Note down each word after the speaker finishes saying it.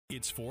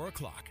It's 4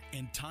 o'clock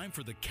and time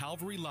for the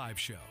Calvary Live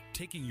Show,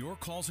 taking your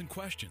calls and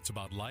questions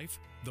about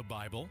life, the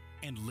Bible,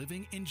 and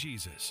living in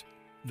Jesus.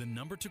 The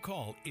number to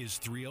call is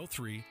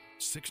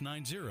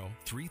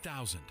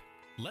 303-690-3000.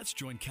 Let's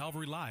join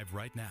Calvary Live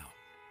right now.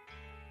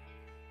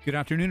 Good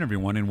afternoon,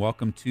 everyone, and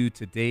welcome to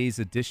today's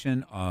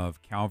edition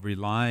of Calvary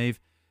Live.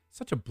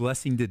 Such a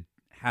blessing to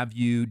have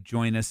you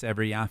join us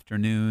every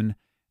afternoon.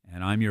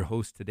 And I'm your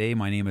host today.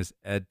 My name is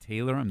Ed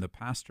Taylor. I'm the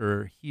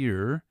pastor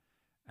here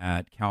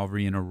at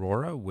Calvary in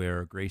Aurora,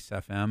 where Grace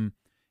FM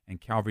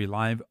and Calvary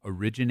Live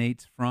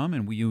originates from.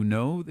 And you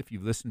know, if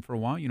you've listened for a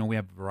while, you know we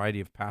have a variety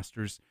of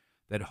pastors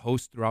that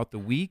host throughout the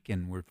week,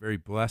 and we're very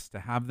blessed to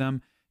have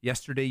them.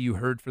 Yesterday, you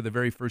heard for the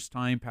very first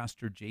time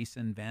Pastor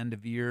Jason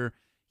Vandeveer.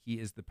 He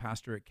is the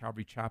pastor at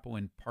Calvary Chapel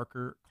in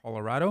Parker,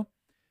 Colorado.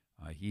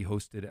 He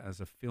hosted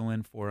as a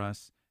fill-in for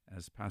us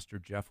as Pastor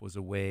Jeff was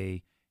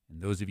away. And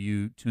those of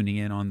you tuning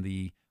in on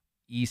the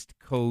East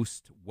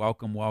Coast,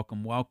 welcome,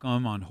 welcome,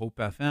 welcome on Hope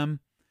FM.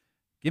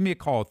 Give me a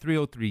call,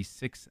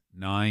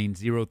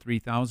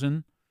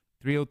 303-690-3000,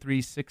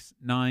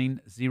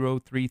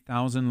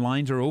 303-690-3000.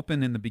 Lines are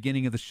open in the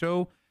beginning of the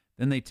show.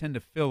 Then they tend to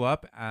fill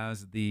up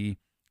as the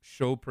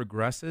show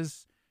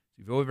progresses.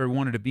 So if you ever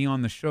wanted to be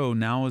on the show,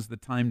 now is the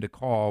time to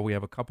call. We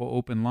have a couple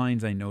open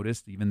lines, I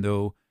noticed, even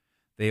though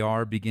they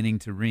are beginning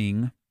to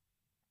ring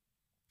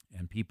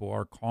and people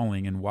are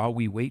calling. And while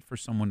we wait for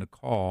someone to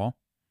call,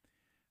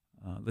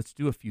 let's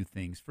do a few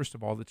things. First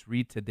of all, let's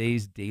read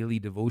today's daily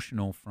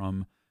devotional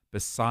from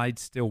Beside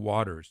Still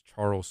Waters,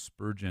 Charles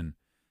Spurgeon.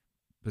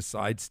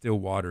 Beside Still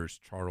Waters,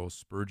 Charles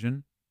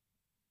Spurgeon.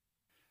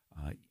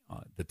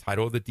 The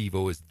title of the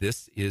Devo is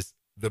This is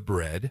the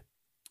Bread.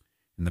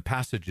 And the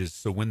passage is,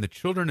 So when the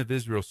children of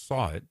Israel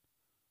saw it,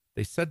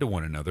 they said to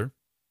one another,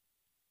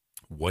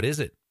 What is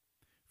it?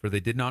 For they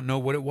did not know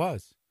what it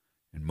was.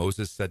 And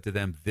Moses said to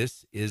them,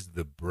 This is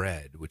the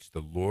bread which the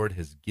Lord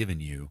has given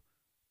you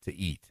to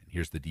eat. And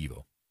here's the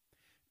Devo.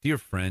 Dear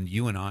friend,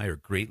 you and I are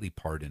greatly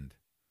pardoned.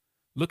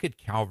 Look at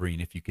Calvary,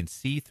 and if you can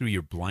see through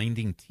your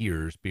blinding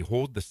tears,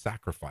 behold the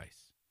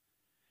sacrifice.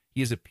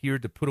 He has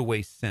appeared to put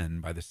away sin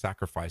by the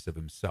sacrifice of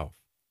himself.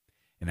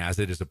 And as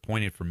it is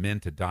appointed for men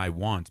to die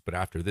once, but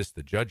after this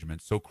the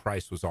judgment, so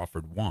Christ was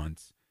offered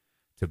once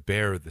to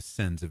bear the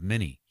sins of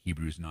many.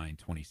 Hebrews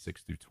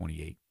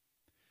 9:26-28.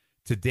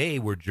 Today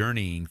we're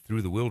journeying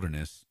through the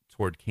wilderness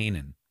toward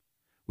Canaan.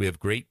 We have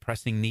great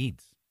pressing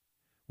needs.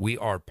 We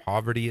are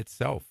poverty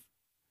itself,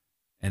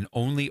 and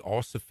only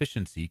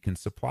all-sufficiency can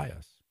supply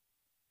us.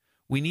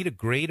 We need a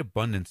great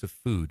abundance of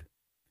food.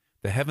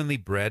 The heavenly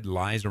bread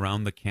lies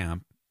around the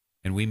camp,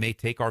 and we may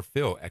take our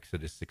fill,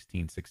 Exodus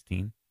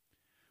 16:16.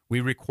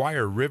 We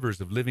require rivers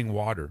of living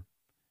water,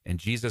 and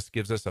Jesus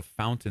gives us a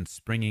fountain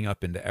springing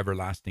up into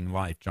everlasting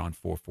life, John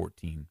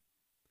 4:14.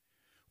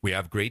 We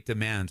have great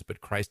demands, but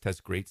Christ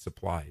has great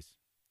supplies.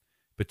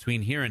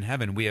 Between here and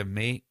heaven, we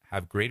may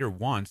have greater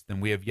wants than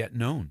we have yet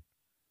known.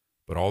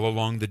 But all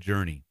along the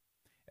journey,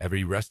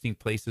 every resting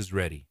place is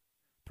ready.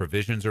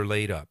 Provisions are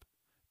laid up.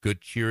 Good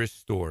cheer is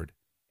stored,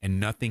 and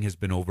nothing has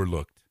been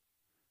overlooked.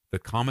 The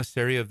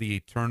commissary of the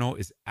eternal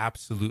is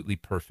absolutely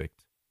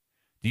perfect.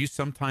 Do you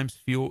sometimes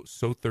feel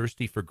so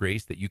thirsty for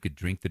grace that you could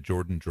drink the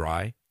Jordan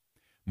dry?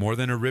 More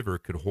than a river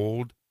could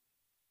hold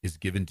is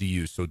given to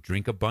you, so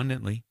drink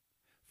abundantly.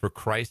 For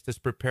Christ has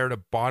prepared a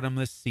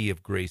bottomless sea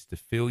of grace to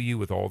fill you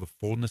with all the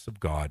fullness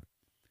of God.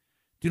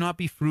 Do not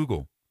be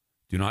frugal.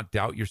 Do not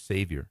doubt your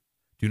Savior.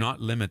 Do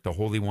not limit the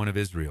Holy One of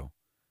Israel.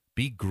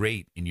 Be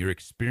great in your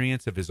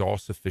experience of his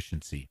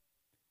all-sufficiency.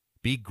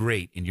 Be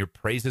great in your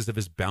praises of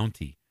his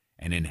bounty,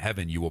 and in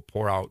heaven you will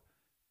pour out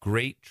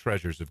great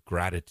treasures of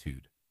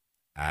gratitude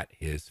at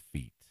his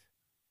feet.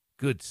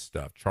 Good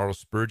stuff. Charles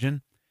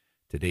Spurgeon,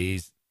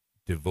 today's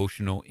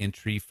devotional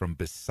entry from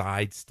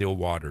Beside Still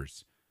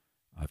Waters.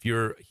 If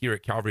you're here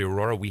at Calvary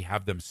Aurora, we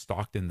have them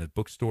stocked in the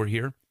bookstore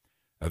here.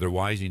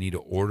 Otherwise, you need to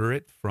order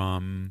it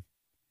from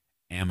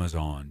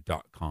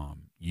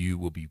Amazon.com. You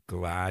will be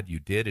glad you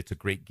did. It's a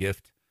great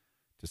gift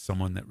to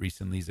someone that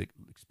recently has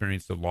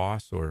experienced a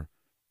loss or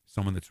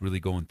someone that's really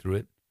going through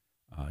it.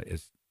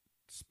 As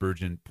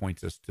Spurgeon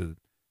points us to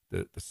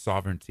the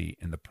sovereignty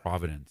and the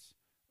providence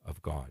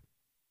of God.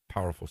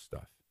 Powerful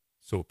stuff.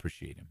 So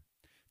appreciate him.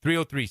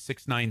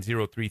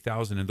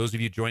 303-690-3000. And those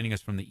of you joining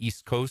us from the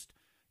East Coast,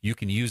 you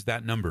can use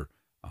that number.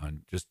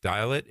 Just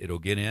dial it. It'll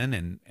get in.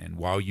 And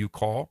while you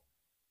call,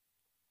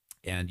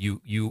 and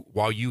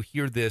while you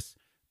hear this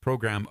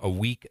program a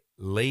week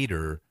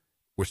later,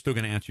 we're still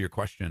going to answer your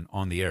question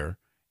on the air.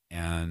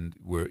 And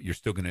you're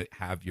still going to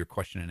have your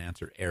question and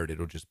answer aired.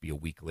 It'll just be a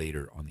week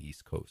later on the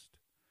East Coast.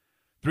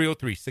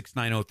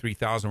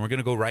 303-690-3000. We're going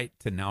to go right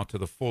now to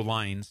the full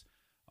lines.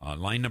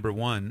 Line number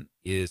one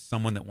is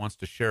someone that wants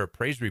to share a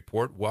praise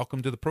report.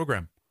 Welcome to the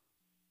program.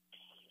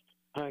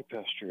 Hi,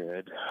 Pastor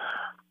Ed.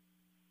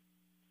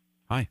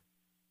 Hi.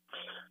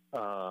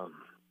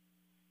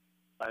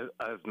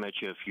 I've met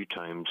you a few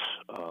times,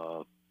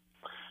 but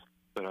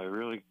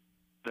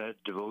that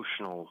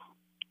devotional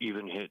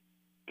even hit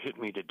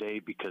me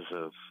today because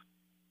of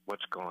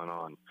what's going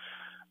on.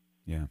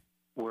 Yeah.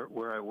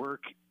 Where I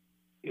work,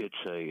 it's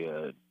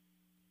a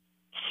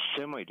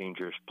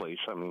semi-dangerous place.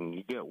 I mean,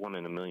 you get 1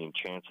 in a million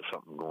chance of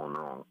something going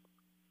wrong.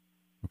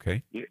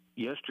 Okay.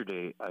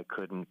 Yesterday, I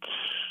couldn't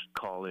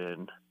call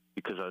in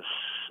because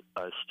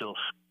I was still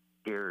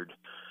scared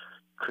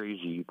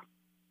crazy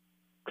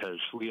because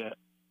we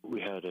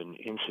had an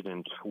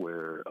incident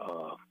where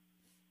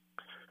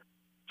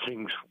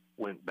things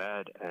went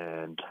bad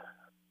and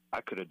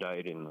I could have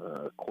died in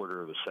a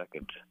quarter of a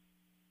second.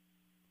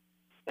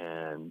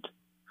 And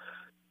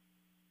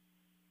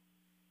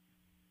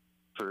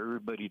for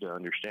everybody to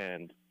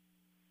understand,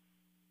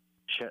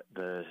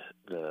 the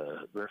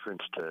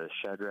reference to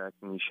Shadrach,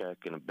 Meshach,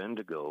 and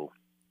Abednego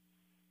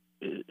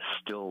is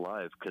still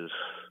alive because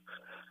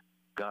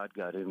God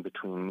got in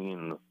between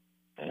me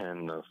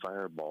and the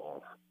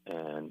fireball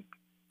and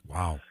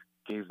Wow.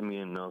 gave me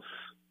enough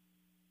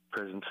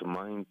presence of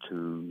mind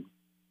to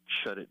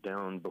shut it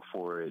down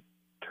before it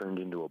turned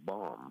into a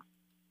bomb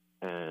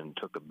and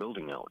took a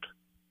building out.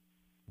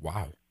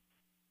 Wow.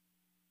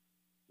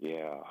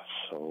 Yeah,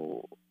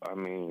 so, I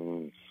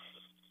mean,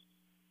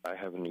 I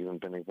haven't even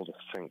been able to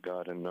thank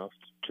God enough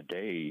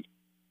today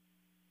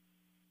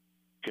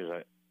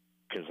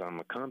because I'm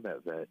a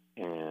combat vet,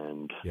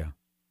 and Yeah.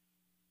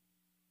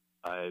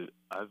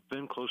 I've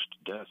been close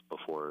to death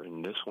before,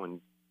 and this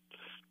one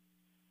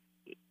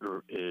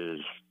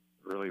is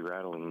really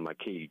rattling my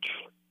cage.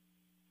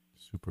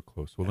 Super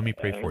close. Well, let me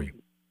pray for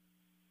you.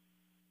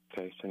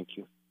 Okay, thank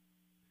you.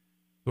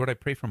 Lord, I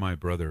pray for my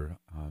brother.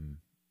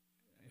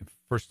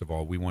 First of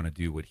all, we want to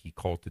do what he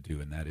called to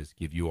do, and that is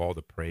give you all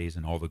the praise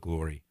and all the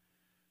glory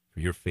for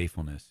your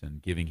faithfulness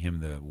and giving him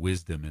the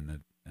wisdom and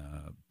the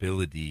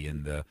ability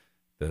and the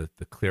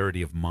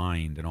clarity of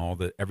mind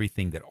and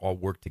everything that all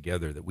work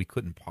together that we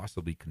couldn't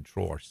possibly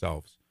control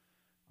ourselves.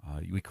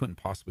 We couldn't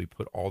possibly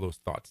put all those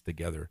thoughts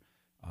together.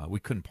 We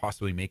couldn't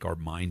possibly make our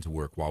minds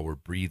work while we're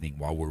breathing,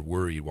 while we're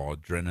worried, while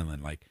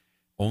adrenaline. Like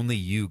only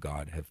you,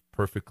 God, have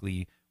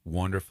perfectly,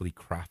 wonderfully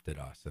crafted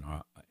us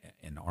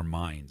and our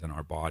minds and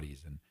our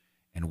bodies.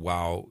 And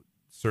while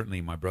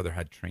certainly my brother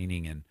had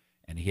training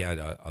and he had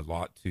a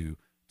lot to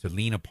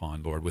lean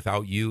upon, Lord,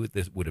 without you,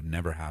 this would have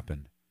never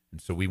happened.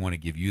 And so we want to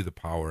give you the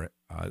power.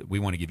 We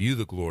want to give you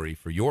the glory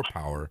for your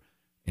power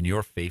and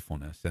your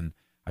faithfulness. And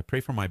I pray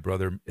for my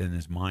brother in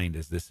his mind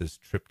as this has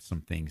tripped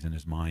some things in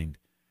his mind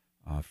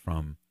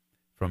from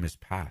his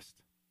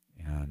past.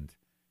 And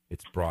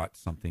it's brought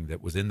something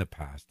that was in the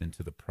past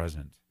into the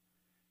present.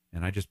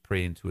 And I just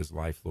pray into his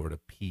life, Lord, a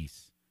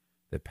peace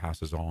that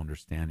passes all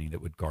understanding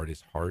that would guard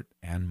his heart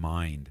and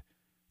mind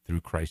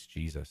through Christ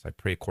Jesus. I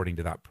pray according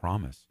to that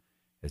promise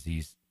as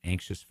he's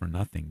anxious for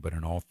nothing, but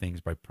in all things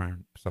by prayer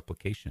and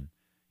supplication,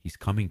 he's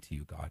coming to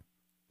you, God.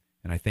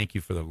 And I thank you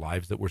for the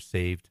lives that were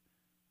saved.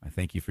 I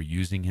thank you for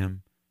using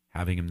him,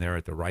 having him there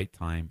at the right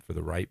time, for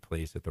the right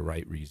place, at the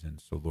right reason.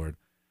 So, Lord,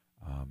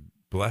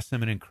 bless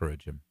him and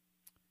encourage him.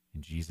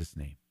 In Jesus'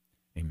 name,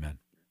 amen.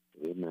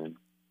 Amen.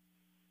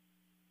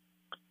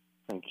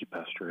 Thank you,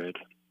 Pastor Ed.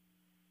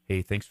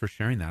 Hey, thanks for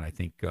sharing that. I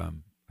think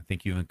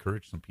you've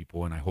encouraged some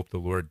people, and I hope the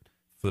Lord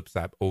flips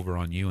that over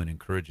on you and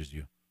encourages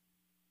you.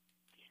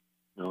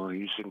 No,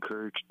 he's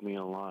encouraged me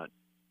a lot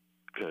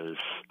because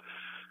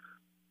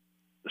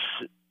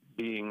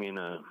being in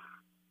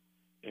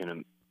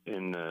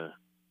the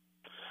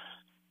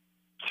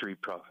Three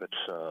Prophets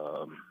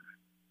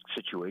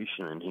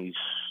situation, and he's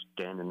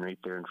standing right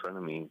there in front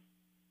of me,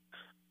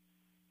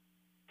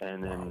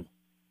 and then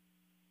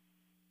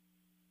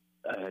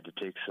I had to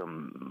take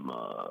some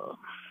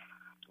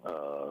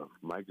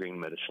migraine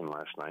medicine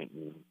last night,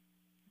 and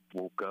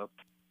woke up,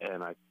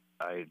 and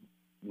I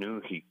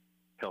knew he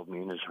held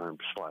me in his arms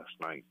last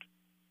night.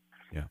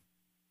 Yeah,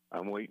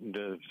 I'm waiting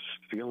to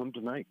feel him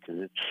tonight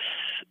because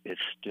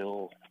it's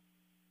still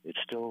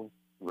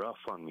rough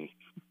on me.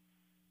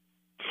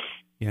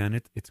 Yeah,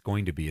 and it's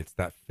going to be. It's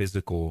that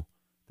physical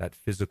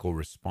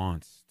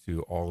response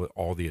to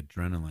all the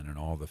adrenaline and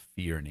all the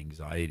fear and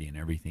anxiety and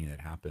everything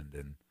that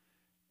happened,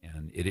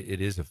 and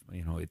it is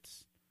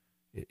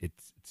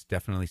it's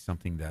definitely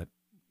something that,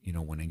 you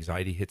know, when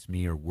anxiety hits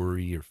me or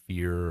worry or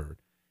fear or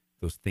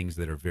those things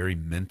that are very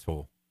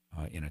mental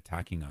in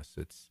attacking us,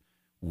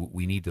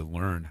 we need to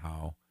learn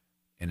how,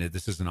 and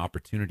this is an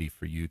opportunity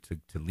for you to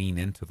lean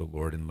into the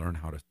Lord and learn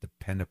how to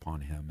depend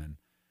upon him.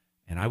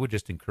 And I would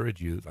just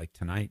encourage you, like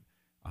tonight,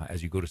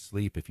 as you go to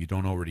sleep, if you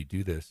don't already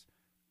do this,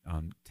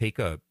 take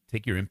your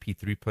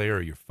MP3 player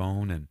or your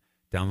phone and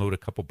download a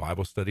couple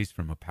Bible studies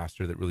from a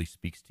pastor that really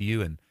speaks to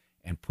you, and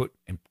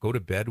go to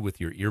bed with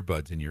your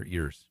earbuds in your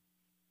ears,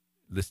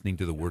 listening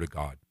to the Word of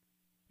God.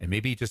 And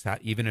maybe just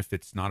even if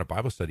it's not a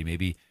Bible study,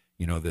 maybe,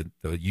 you know, the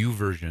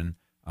YouVersion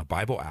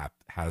Bible app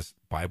has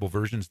Bible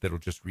versions that'll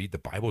just read the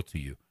Bible to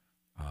you,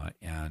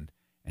 and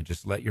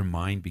just let your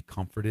mind be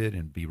comforted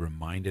and be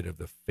reminded of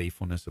the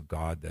faithfulness of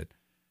God that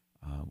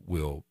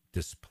will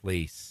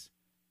displace,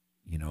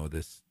 you know,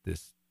 this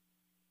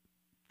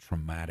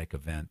traumatic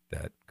event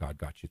that God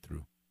got you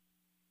through.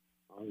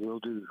 I will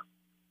do.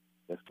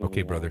 Definitely.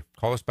 Okay, brother.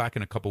 Call us back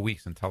in a couple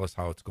weeks and tell us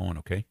how it's going,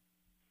 okay?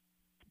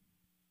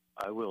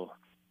 I will.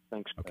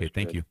 Thanks. Okay, Pastor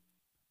thank Ed. you.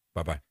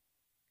 Bye-bye.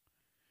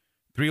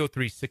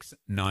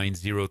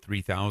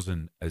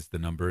 303-690-3000 is the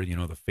number. You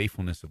know, the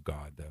faithfulness of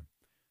God,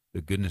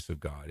 the goodness of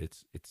God.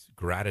 It's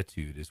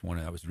gratitude is one.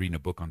 I was reading a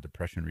book on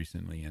depression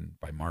recently, and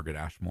by Margaret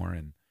Ashmore,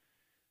 and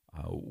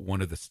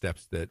one of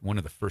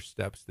the first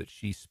steps that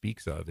she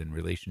speaks of in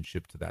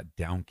relationship to that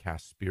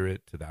downcast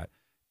spirit, to that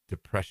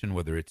depression,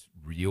 whether it's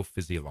real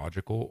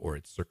physiological or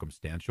it's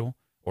circumstantial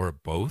or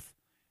both,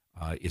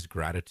 is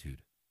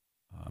gratitude.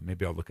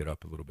 Maybe I'll look it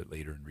up a little bit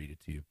later and read it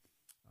to you.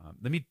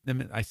 Let me.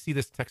 I see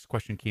this text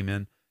question came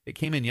in. It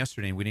came in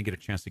yesterday, and we didn't get a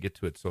chance to get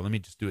to it. So let me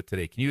just do it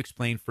today. Can you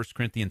explain 1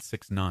 Corinthians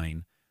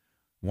 6:9?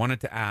 Wanted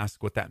to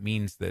ask what that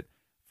means, that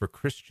for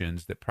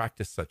Christians that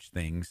practice such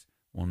things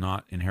will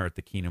not inherit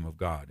the kingdom of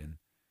God.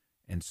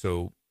 And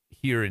so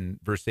here in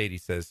verse 8, he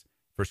says,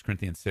 1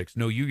 Corinthians 6,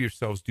 no, you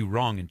yourselves do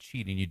wrong and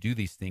cheat, and you do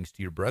these things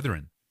to your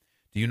brethren.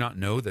 Do you not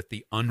know that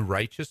the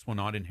unrighteous will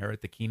not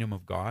inherit the kingdom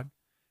of God?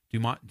 Do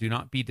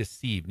not be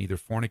deceived. Neither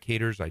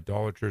fornicators,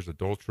 idolaters,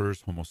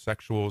 adulterers,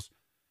 homosexuals,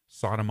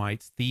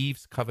 sodomites,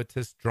 thieves,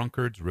 covetous,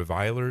 drunkards,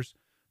 revilers,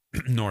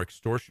 nor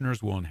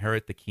extortioners will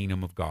inherit the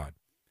kingdom of God.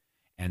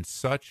 And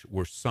such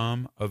were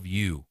some of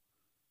you.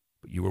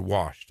 But you were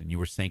washed, and you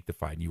were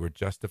sanctified, and you were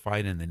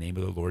justified in the name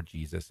of the Lord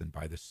Jesus and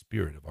by the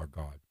Spirit of our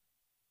God.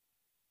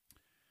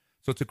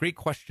 So it's a great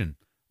question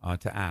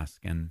to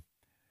ask. And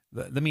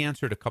let me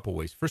answer it a couple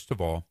ways. First of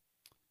all,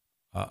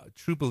 a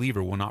true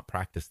believer will not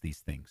practice these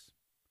things.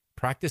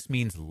 Practice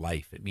means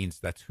life. It means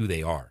that's who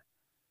they are.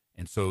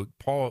 And so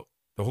Paul,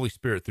 the Holy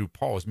Spirit through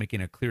Paul, is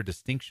making a clear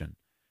distinction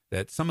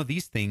that some of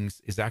these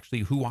things is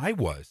actually who I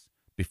was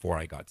before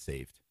I got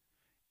saved.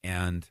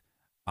 And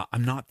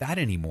I'm not that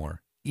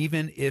anymore,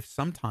 even if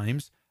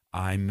sometimes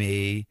I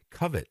may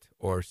covet,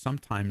 or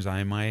sometimes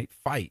I might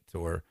fight,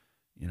 or,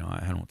 you know,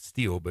 I don't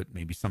steal, but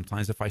maybe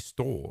sometimes if I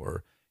stole,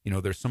 or, you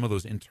know, there's some of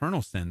those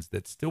internal sins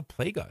that still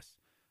plague us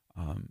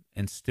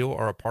and still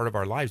are a part of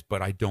our lives,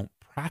 but I don't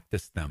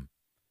practice them.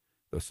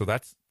 So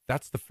that's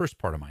the first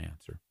part of my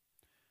answer.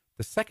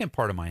 The second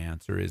part of my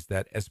answer is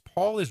that as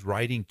Paul is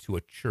writing to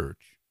a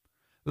church,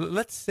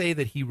 let's say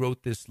that he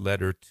wrote this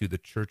letter to the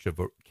Church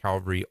of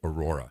Calvary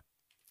Aurora,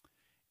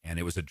 and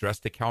it was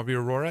addressed to Calvary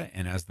Aurora,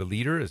 and as the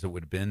leader, as it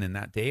would have been in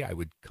that day, I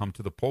would come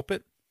to the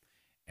pulpit,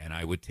 and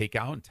I would take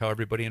out and tell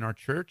everybody in our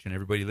church and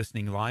everybody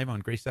listening live on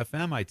Grace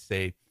FM, I'd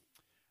say,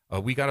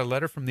 we got a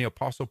letter from the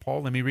Apostle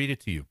Paul, let me read it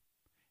to you.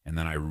 And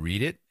then I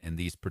read it, and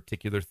these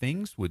particular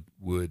things would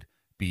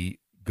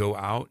go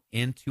out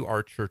into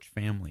our church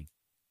family.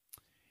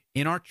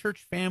 In our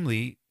church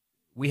family,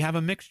 we have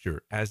a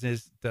mixture,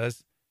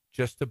 does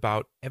just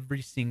about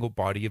every single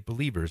body of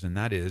believers, and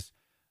that is,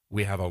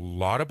 we have a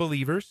lot of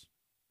believers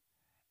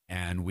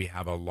and we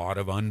have a lot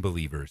of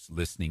unbelievers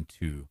listening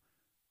to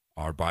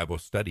our Bible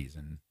studies,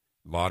 and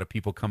a lot of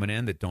people coming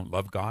in that don't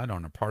love God,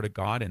 aren't a part of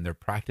God, and they're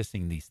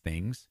practicing these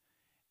things.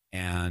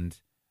 And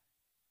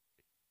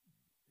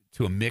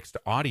to a mixed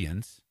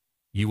audience,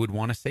 you would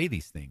want to say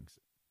these things.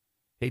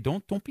 Hey,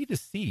 don't be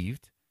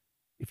deceived.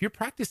 If you're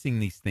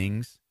practicing these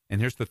things, and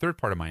here's the third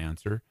part of my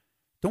answer,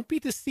 don't be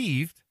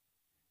deceived.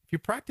 If you're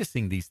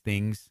practicing these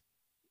things,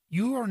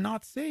 you are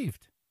not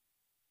saved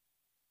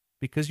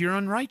because you're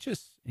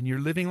unrighteous and you're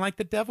living like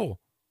the devil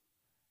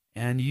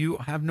and you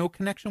have no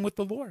connection with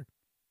the Lord.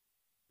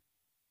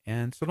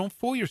 And so don't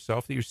fool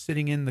yourself that you're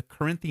sitting in the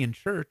Corinthian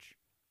church,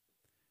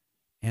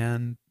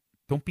 and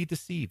don't be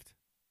deceived.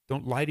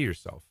 Don't lie to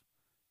yourself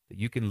that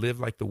you can live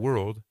like the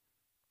world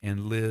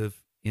and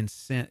live in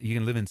sin. You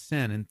can live in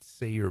sin and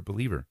say you're a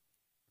believer.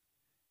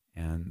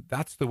 And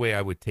that's the way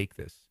I would take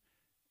this.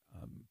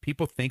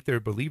 People think they're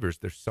believers.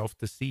 They're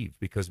self-deceived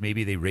because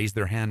maybe they raised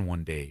their hand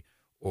one day,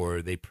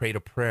 or they prayed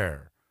a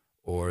prayer,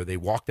 or they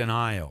walked an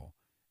aisle,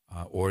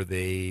 or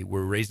they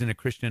were raised in a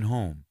Christian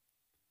home.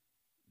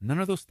 None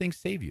of those things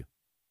save you.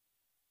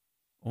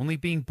 Only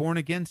being born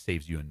again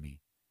saves you and me.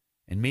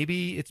 And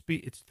maybe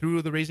it's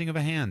through the raising of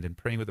a hand and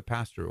praying with a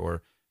pastor,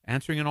 or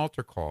answering an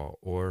altar call,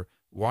 or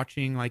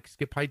watching like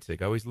Skip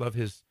Heitzig. I always love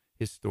his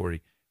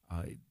story.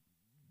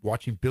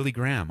 Watching Billy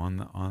Graham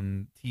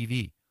on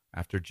TV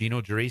after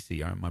Gino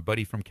Geraci, my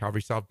buddy from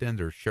Calvary South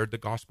Denver, shared the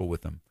gospel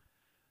with him.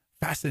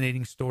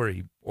 Fascinating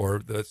story. Or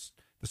the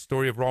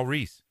story of Raul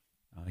Reese.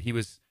 He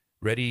was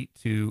ready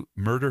to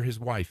murder his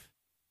wife,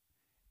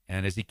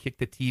 and as he kicked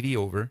the TV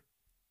over,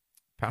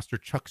 Pastor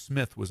Chuck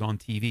Smith was on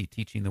TV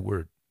teaching the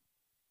word.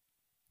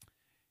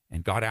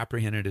 And God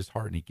apprehended his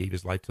heart, and he gave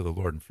his life to the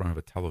Lord in front of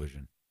a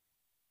television.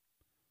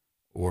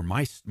 Or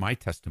my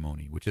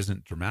testimony, which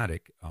isn't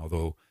dramatic,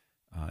 although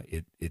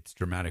it's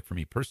dramatic for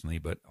me personally,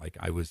 but like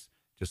I was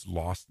just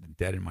lost and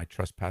dead in my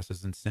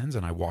trespasses and sins,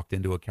 and I walked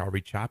into a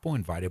Calvary chapel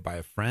invited by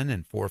a friend,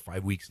 and 4 or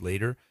 5 weeks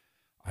later,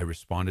 I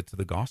responded to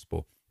the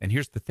gospel. And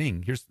here's the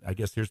thing. Here's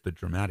the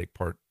dramatic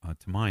part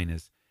to mine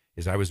is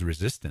I was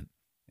resistant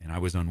and I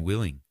was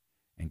unwilling,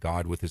 and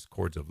God, with his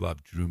cords of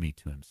love, drew me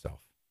to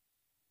himself.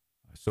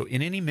 So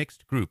in any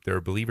mixed group, there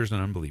are believers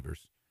and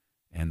unbelievers.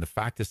 And the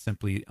fact is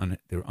simply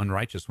the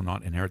unrighteous will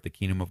not inherit the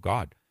kingdom of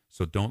God.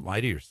 So don't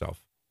lie to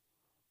yourself.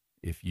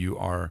 If you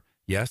are,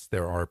 yes,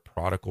 there are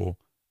prodigal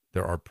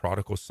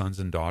sons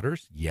and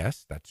daughters.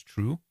 Yes, that's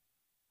true.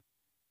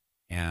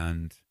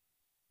 and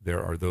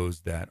there are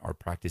those that are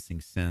practicing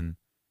sin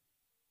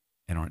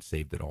and aren't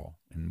saved at all.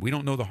 And we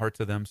don't know the hearts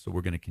of them, so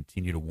we're going to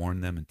continue to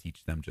warn them and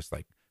teach them just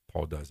like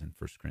Paul does in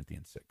 1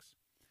 Corinthians 6.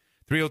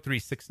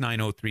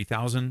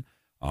 303-690-3000.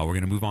 We're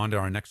going to move on to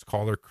our next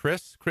caller,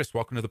 Chris. Chris,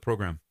 welcome to the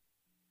program.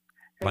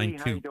 Hey,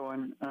 how you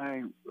doing?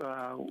 I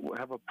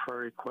have a prayer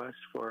request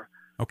for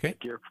a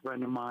dear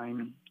friend of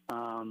mine.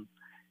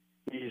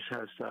 He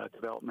has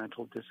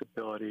developmental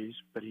disabilities,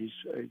 but he's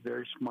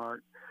very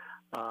smart.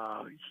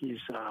 He's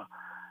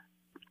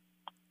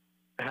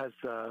has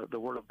the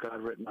Word of God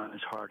written on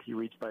his heart. He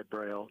reads by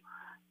Braille,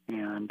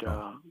 and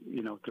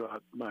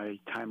throughout my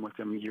time with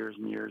him, years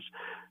and years,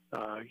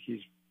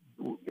 he's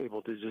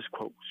able to just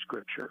quote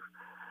Scripture.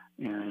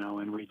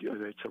 And we do.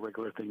 It's a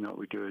regular thing that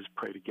we do is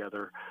pray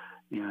together,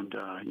 and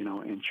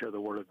and share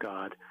the Word of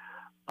God.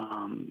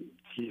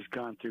 He's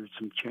gone through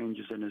some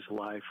changes in his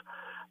life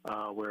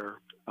where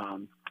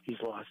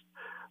he's lost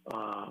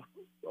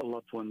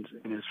loved ones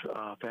in his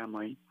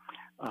family,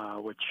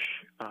 which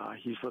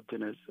he's lived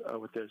in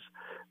with his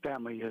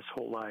family his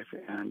whole life,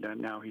 and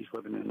now he's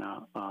living in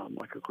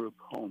like a group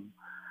home,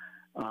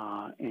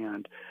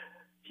 and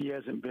he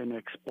hasn't been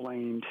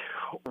explained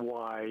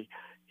why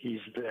he's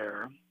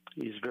there.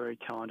 He's a very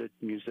talented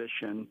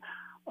musician.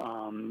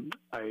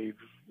 I've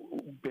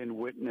been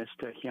witness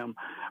to him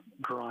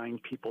drawing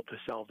people to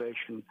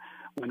salvation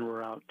when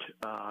we're out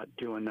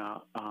doing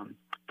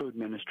food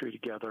ministry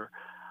together.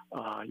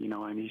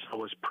 And he's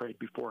always prayed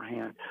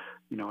beforehand,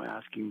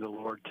 asking the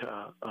Lord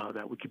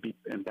that we could be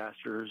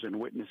ambassadors and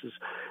witnesses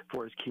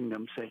for his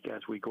kingdom's sake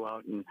as we go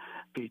out and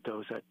feed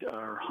those that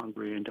are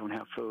hungry and don't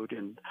have food.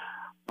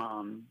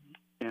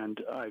 And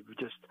I've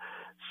just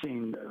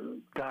seen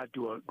God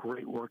do a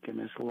great work in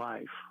his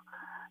life.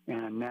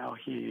 And now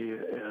he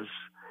is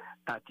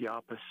at the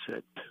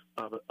opposite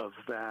of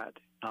that.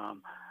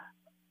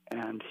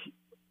 And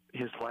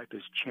his life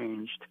has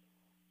changed.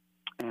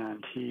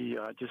 And he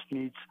just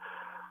needs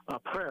a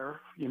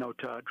prayer,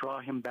 to draw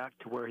him back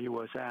to where he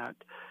was at.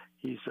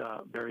 He's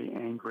very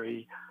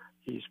angry.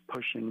 He's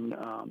pushing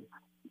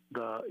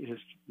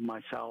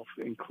myself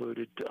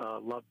included,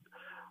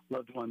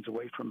 loved ones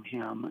away from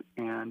him,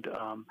 and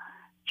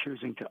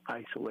choosing to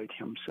isolate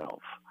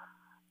himself.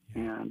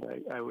 And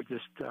I would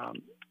just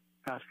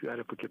ask that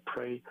if we could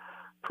pray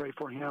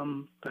for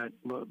him, that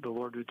the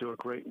Lord would do a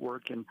great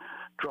work and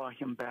draw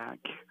him back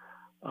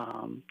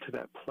to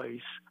that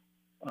place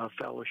of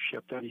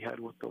fellowship that he had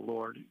with the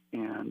Lord,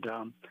 and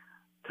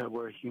to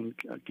where he can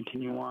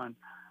continue on.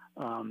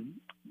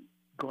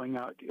 Going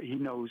out, he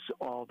knows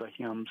all the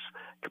hymns,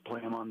 could play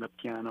them on the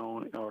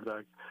piano or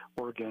the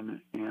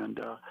organ and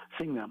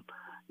sing them.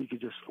 You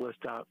could just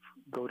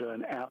go to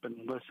an app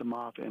and list them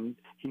off, and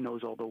he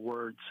knows all the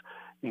words.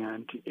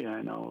 And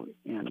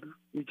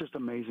he's just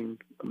an amazing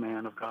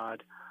man of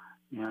God.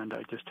 And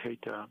I just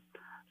hate to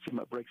see him.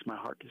 It breaks my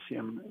heart to see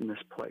him in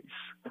this place.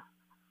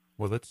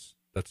 Well, let's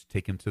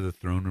take him to the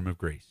throne room of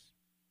grace.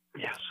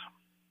 Yes.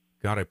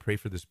 God, I pray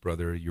for this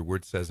brother. Your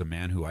word says a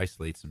man who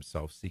isolates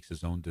himself seeks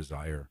his own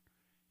desire,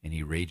 and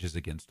he rages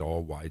against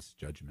all wise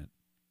judgment.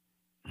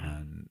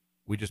 And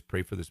we just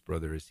pray for this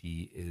brother as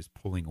he is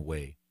pulling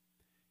away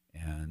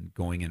and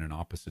going in an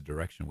opposite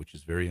direction, which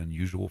is very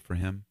unusual for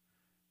him.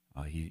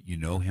 You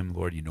know him,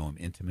 Lord. You know him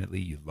intimately.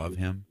 You love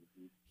him.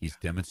 He's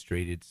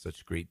demonstrated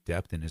such great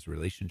depth in his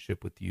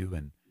relationship with you,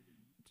 and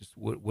just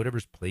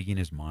whatever's plaguing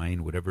his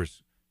mind,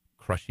 whatever's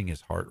crushing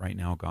his heart right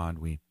now, God,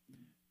 we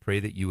pray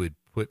that you would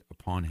put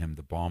upon him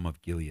the balm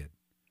of Gilead,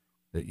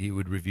 that you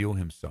would reveal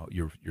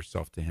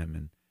yourself to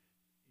him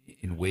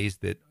in ways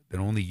that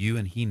only you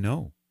and he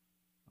know.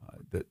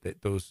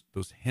 That those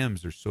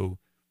hymns are so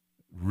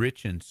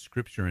rich in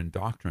scripture and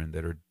doctrine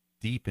that are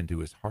deep into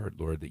his heart,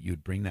 Lord, that you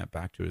would bring that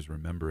back to his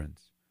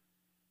remembrance,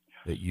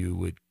 that you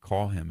would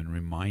call him and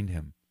remind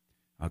him,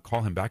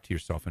 call him back to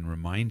yourself and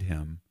remind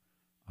him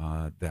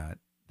that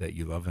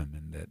you love him,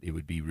 and that it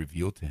would be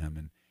revealed to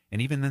him.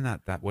 And even then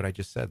that what I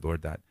just said,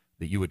 Lord, that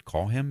you would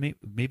call him,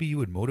 maybe you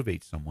would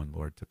motivate someone,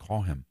 Lord, to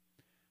call him,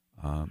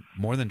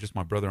 more than just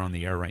my brother on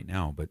the air right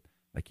now, but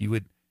like you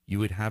would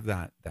have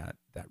that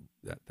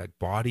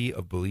body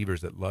of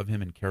believers that love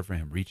him and care for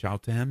him, reach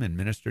out to him and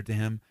minister to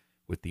him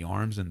with the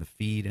arms and the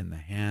feet and the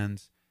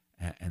hands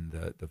and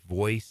the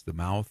voice, the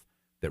mouth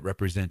that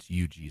represents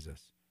you,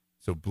 Jesus.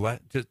 So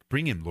just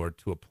bring him, Lord,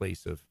 to a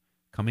place of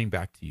coming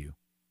back to you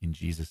in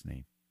Jesus'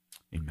 name.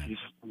 Amen.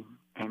 Jesus.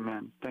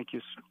 Amen. Thank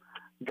you.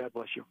 God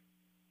bless you.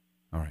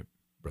 All right,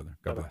 brother.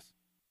 God bless.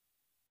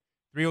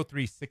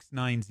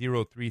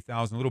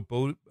 303-690-3000. A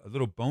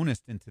little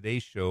bonus in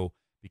today's show,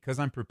 because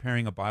I'm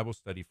preparing a Bible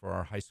study for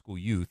our high school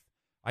youth.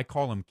 I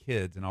call them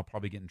kids, and I'll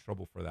probably get in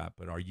trouble for that,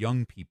 but our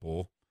young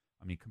people,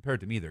 I mean,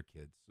 compared to me, they're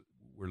kids.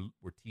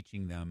 We're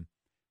teaching them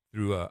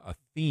through a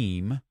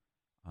theme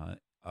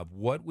of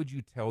what would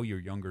you tell your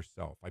younger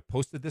self. I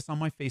posted this on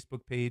my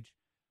Facebook page.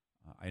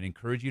 I'd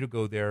encourage you to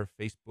go there.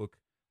 Facebook,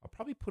 I'll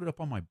probably put it up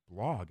on my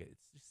blog. It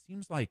just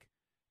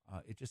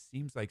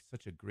seems like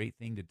such a great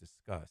thing to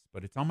discuss,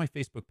 but it's on my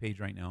Facebook page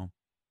right now.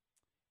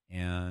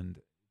 And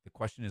the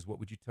question is, what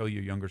would you tell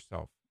your younger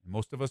self? And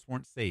most of us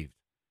weren't saved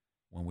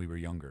when we were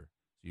younger.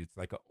 So it's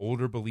like an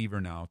older believer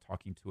now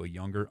talking to a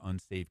younger,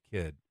 unsaved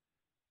kid.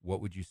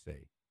 What would you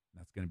say?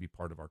 That's going to be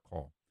part of our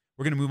call.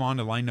 We're going to move on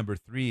to line number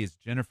 3 is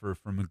Jennifer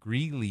from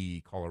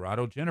Greeley,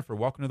 Colorado. Jennifer,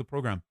 welcome to the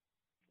program.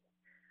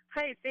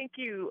 Hi, thank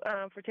you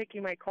for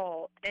taking my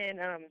call. And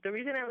the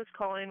reason I was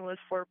calling was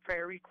for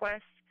prayer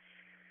requests.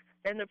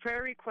 And the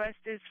prayer request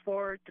is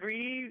for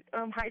 3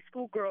 high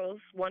school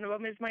girls. One of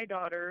them is my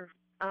daughter.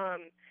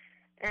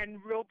 And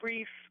real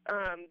brief,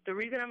 the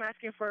reason I'm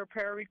asking for a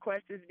prayer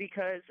request is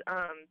because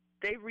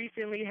they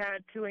recently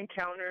had 2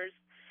 encounters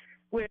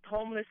with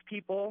homeless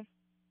people,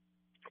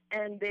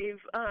 and they've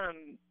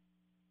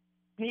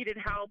needed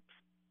help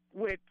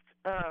with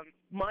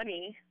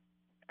money,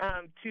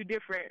 2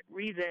 different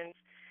reasons.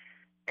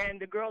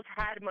 And the girls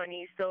had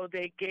money, so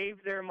they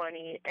gave their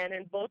money. And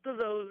in both of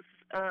those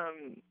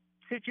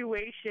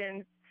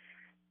situations,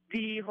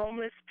 the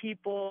homeless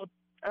people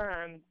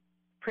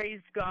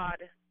praised God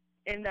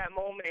in that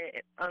moment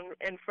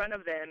in front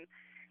of them.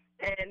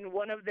 And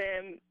one of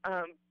them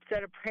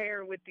said a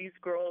prayer with these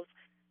girls.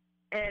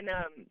 And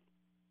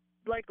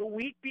like a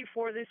week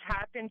before this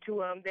happened to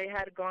them, they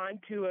had gone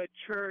to a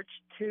church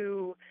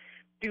to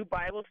do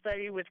Bible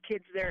study with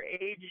kids their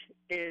age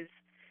is.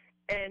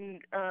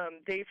 And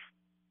they've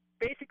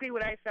basically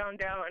what I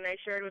found out, and I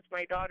shared with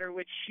my daughter,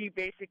 which she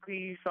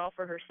basically saw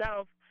for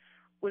herself,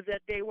 was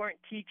that they weren't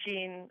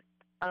teaching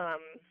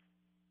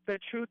the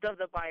truth of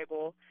the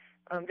Bible.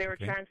 They were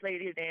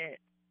translating it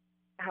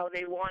how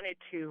they wanted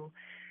to.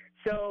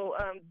 So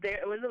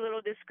there was a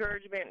little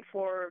discouragement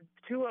for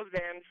 2 of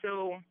them.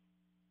 So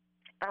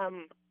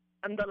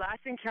on the last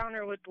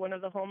encounter with one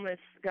of the homeless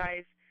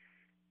guys,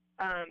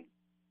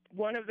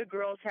 one of the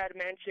girls had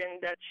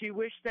mentioned that she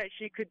wished that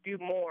she could do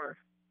more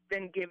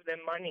than give them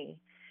money.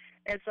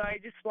 And so I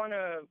just want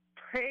to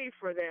pray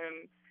for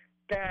them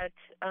that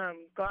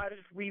God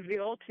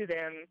reveal to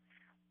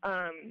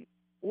them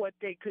what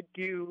they could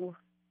do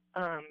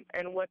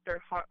and what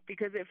their heart,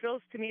 because it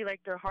feels to me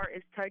like their heart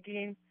is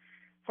tugging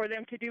for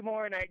them to do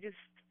more. And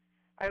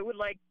I would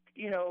like,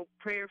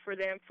 prayer for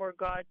them, for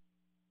God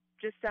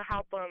just to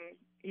help them,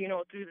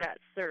 through that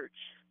search.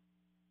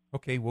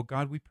 Okay, well,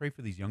 God, we pray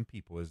for these young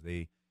people as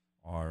they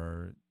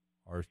are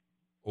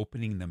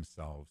opening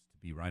themselves to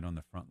be right on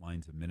the front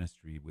lines of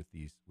ministry with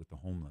the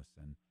homeless.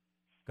 And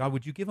God,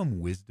 would you give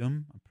them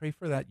wisdom? I pray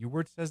for that. Your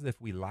word says that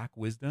if we lack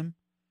wisdom,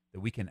 that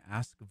we can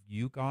ask of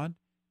you, God,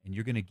 and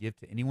you're going to give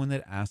to anyone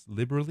that asks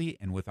liberally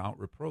and without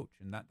reproach.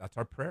 And that's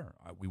our prayer.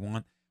 We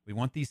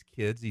want these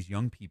kids, these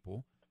young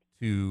people,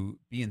 to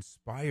be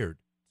inspired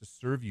to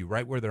serve you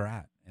right where they're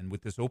at. And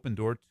with this open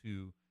door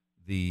to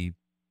the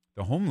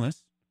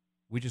homeless,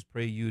 we just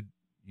pray you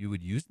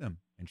would use them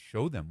and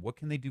show them what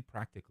can they do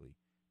practically.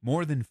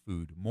 More than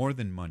food, more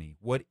than money.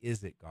 What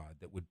is it, God,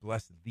 that would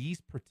bless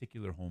these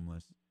particular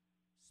homeless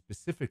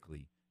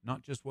specifically?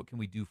 Not just what can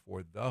we do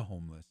for the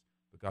homeless,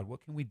 but God,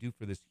 what can we do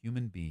for this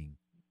human being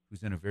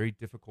who's in a very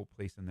difficult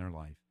place in their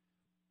life?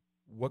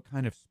 What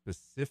kind of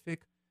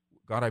specific,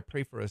 God, I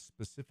pray for a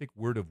specific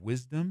word of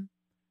wisdom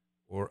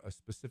or a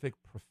specific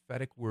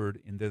prophetic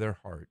word into their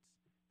hearts,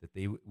 that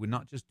they would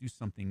not just do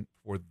something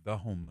for the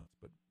homeless,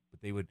 but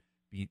they would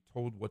be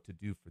told what to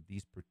do for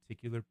these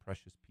particular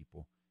precious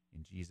people.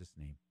 In Jesus'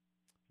 name,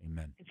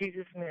 amen. In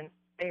Jesus' name,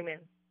 amen.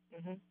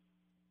 Mm-hmm.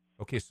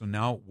 Okay, so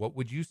now what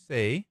would you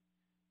say?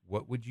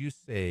 What would you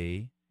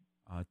say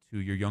to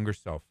your younger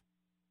self?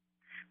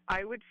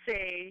 I would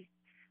say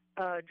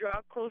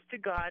draw close to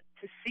God,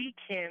 to seek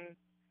Him,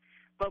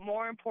 but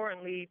more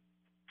importantly,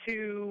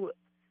 to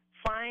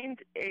find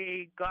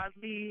a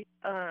godly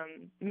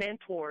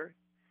mentor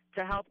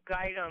to help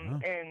guide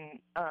them and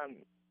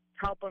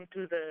help them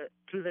through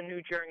the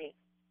new journey.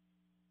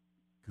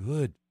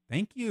 Good.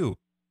 Thank you.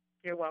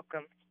 You're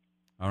welcome.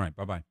 All right.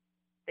 Bye-bye.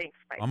 Thanks.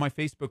 Bye. On my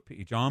Facebook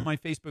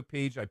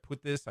page, I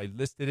put this, I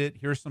listed it.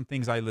 Here's some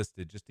things I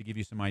listed just to give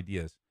you some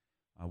ideas.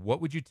 What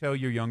would you tell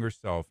your younger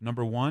self?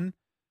 Number 1,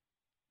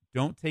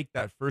 don't take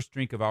that first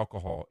drink of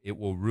alcohol. It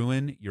will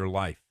ruin your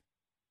life.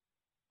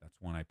 That's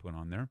one I put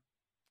on there.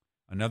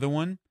 Another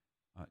one,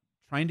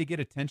 trying to get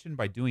attention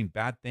by doing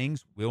bad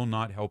things will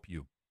not help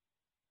you.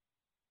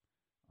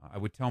 I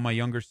would tell my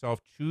younger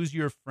self, choose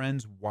your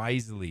friends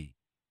wisely,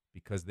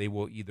 because they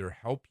will either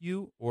help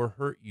you or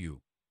hurt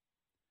you.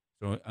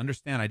 So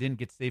understand, I didn't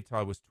get saved till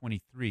I was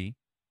 23.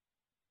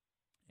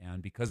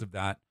 And because of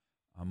that,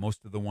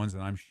 most of the ones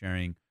that I'm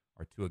sharing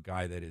are to a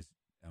guy that is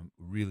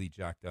really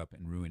jacked up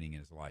and ruining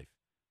his life.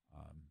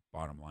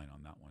 Bottom line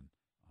on that one.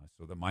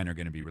 So the mine are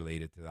going to be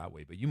related to that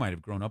way. But you might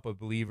have grown up a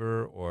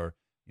believer, or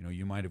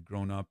you might have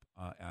grown up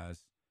as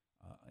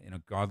in a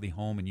godly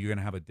home, and you're going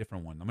to have a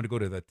different one. I'm going to go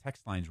to the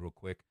text lines real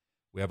quick.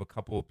 We have a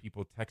couple of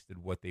people texted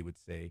what they would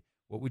say.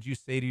 What would you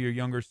say to your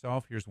younger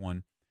self? Here's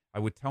one. I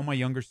would tell my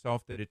younger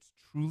self that it's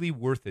truly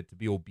worth it to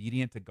be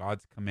obedient to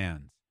God's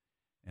commands,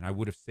 and I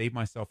would have saved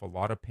myself a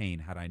lot of pain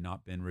had I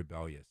not been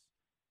rebellious.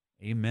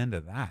 Amen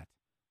to that.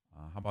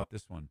 How about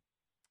this one?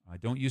 I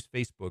don't use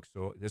Facebook,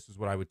 so this is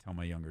what I would tell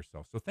my younger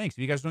self. So thanks.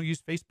 If you guys don't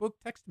use Facebook,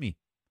 text me.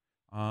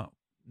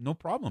 no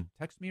problem.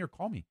 Text me or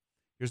call me.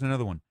 Here's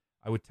another one.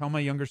 I would tell my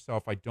younger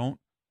self, I don't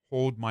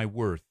hold my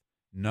worth.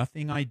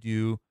 Nothing I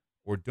do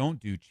or don't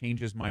do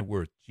changes my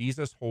worth.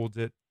 Jesus holds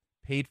it,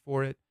 paid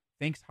for it,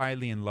 thinks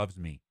highly, and loves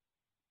me.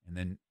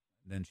 And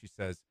then she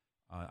says,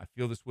 I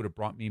feel this would have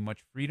brought me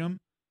much freedom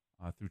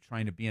through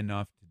trying to be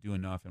enough, to do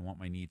enough, and want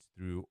my needs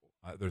through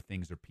other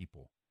things or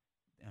people.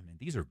 I mean,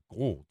 these are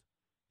gold.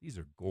 These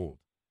are gold.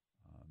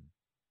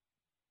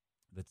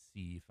 Let's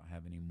see if I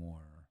have any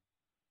more.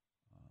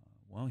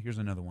 Well, here's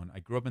another one. I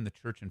grew up in the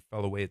church and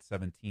fell away at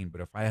 17,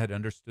 but if I had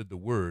understood the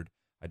word,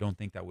 I don't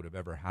think that would have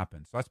ever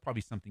happened. So that's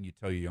probably something you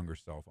tell your younger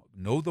self.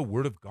 Know the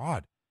word of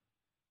God.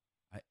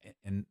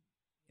 And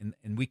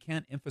we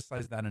can't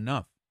emphasize that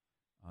enough.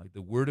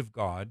 The word of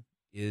God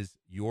is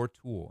your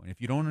tool. And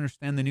if you don't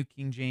understand the New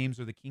King James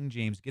or the King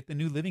James, get the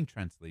New Living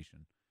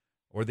Translation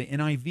or the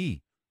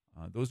NIV.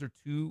 Those are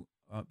two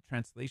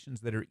translations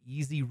that are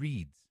easy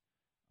reads.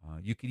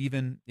 You could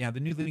even, the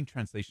New Living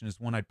Translation is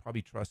one I'd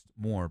probably trust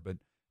more, but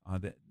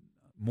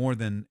more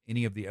than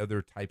any of the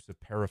other types of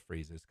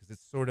paraphrases, because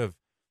it's sort of,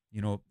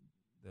 the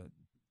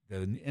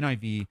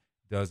NIV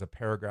does a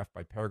paragraph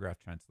by paragraph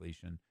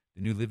translation.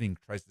 The New Living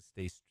tries to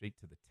stay straight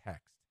to the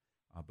text,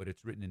 but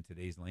it's written in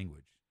today's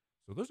language.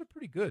 So those are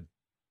pretty good.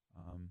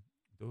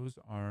 Those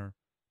are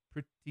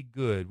pretty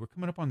good. We're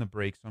coming up on the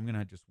break, so I'm going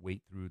to just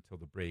wait through till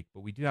the break.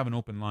 But we do have an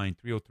open line,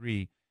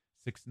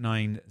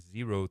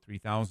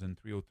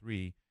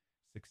 303-690-3000,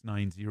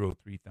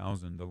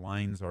 303-690-3000. The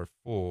lines are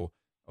full.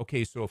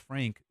 Okay, so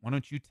Frank, why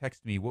don't you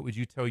text me? What would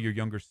you tell your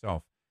younger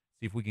self?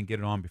 See if we can get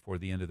it on before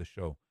the end of the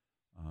show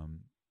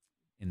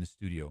in the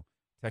studio.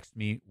 Text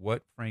me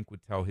what Frank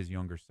would tell his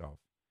younger self,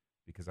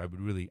 because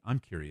I'm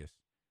curious.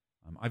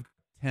 I've got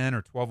 10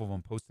 or 12 of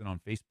them posted on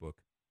Facebook.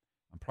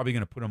 I'm probably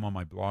going to put them on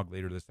my blog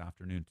later this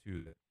afternoon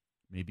too, that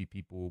maybe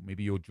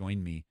you'll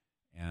join me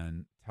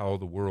and tell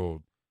the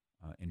world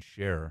and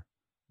share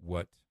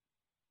what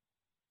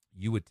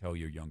you would tell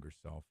your younger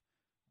self.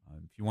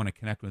 If you want to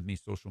connect with me,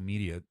 social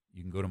media,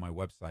 you can go to my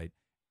website,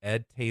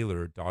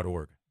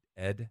 edtaylor.org,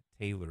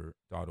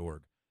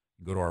 edtaylor.org. You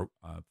can go to our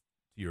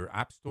to your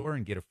app store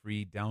and get a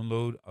free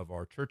download of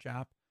our church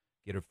app,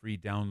 get a free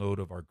download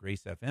of our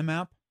Grace FM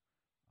app.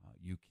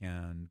 You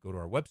can go to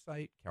our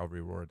website,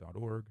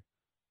 calvaryaurora.org,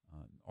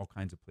 all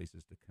kinds of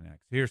places to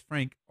connect. So here's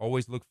Frank.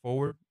 Always look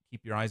forward.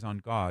 Keep your eyes on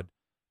God.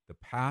 The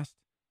past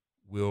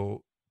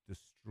will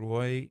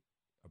destroy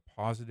a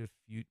positive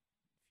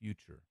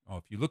future. Oh,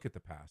 if you look at the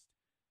past,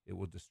 it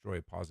will destroy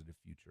a positive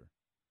future.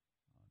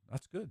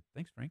 That's good.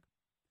 Thanks, Frank.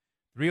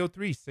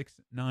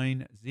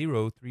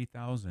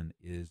 303-690-3000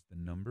 is the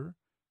number.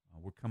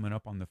 We're coming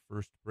up on the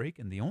first break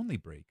and the only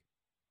break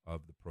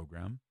of the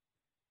program.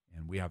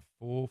 And we have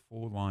full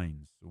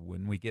lines. So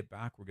when we get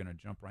back, we're going to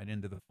jump right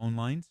into the phone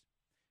lines.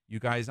 You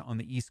guys on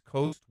the East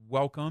Coast,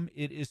 welcome.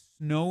 It is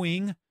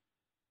snowing.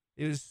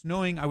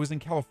 I was in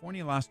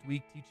California last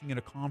week teaching at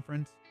a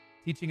conference,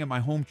 teaching at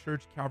my home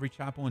church, Calvary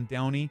Chapel in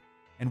Downey.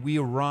 And we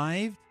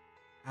arrived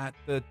at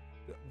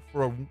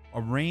for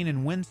a rain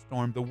and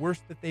windstorm, the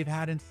worst that they've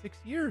had in 6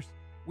 years.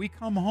 We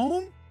come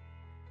home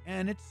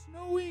and it's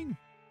snowing.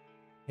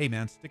 Hey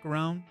man, stick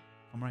around.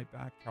 Come right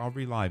back.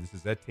 Calvary Live. This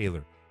is Ed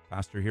Taylor,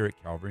 pastor here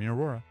at Calvary in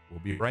Aurora. We'll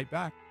be right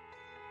back.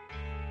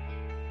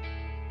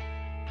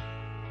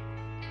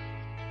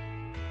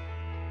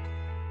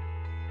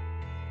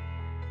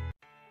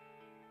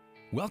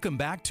 Welcome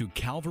back to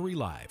Calvary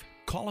Live.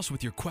 Call us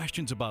with your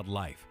questions about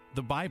life,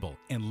 the Bible,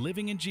 and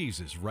living in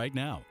Jesus right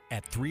now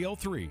at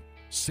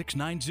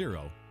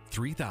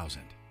 303-690-3000.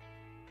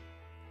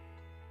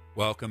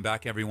 Welcome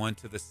back, everyone,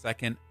 to the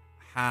second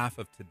half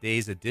of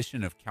today's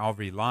edition of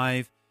Calvary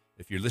Live.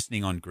 If you're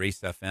listening on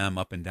Grace FM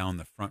up and down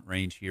the Front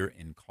Range here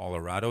in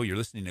Colorado, you're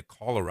listening to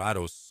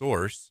Colorado's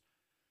source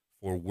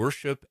for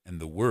worship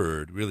and the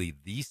Word, really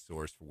the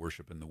source for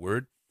worship and the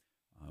Word.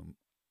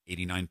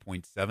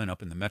 89.7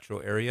 up in the metro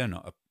area and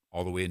up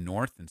all the way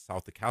north and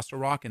south of Castle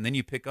Rock. And then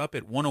you pick up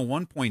at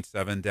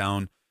 101.7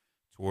 down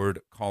toward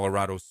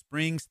Colorado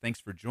Springs. Thanks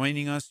for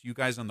joining us. You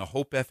guys on the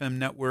Hope FM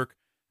network,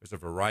 there's a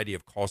variety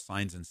of call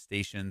signs and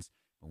stations.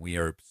 And we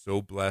are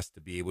so blessed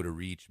to be able to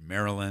reach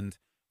Maryland.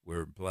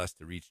 We're blessed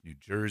to reach New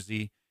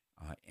Jersey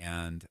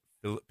and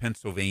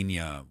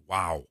Pennsylvania.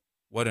 Wow.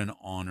 What an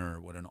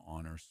honor. What an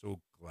honor.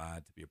 So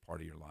glad to be a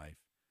part of your life.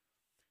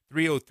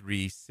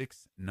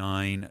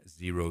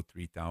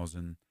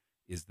 303-690-3000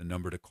 is the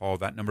number to call.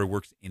 That number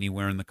works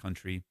anywhere in the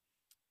country.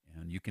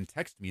 And you can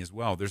text me as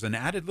well. There's an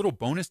added little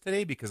bonus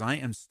today because I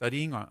am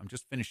studying. I'm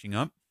just finishing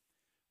up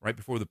right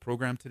before the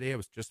program today. I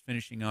was just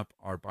finishing up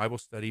our Bible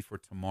study for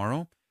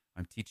tomorrow.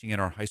 I'm teaching at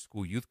our high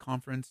school youth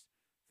conference.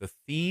 The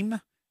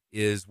theme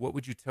is, what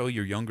would you tell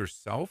your younger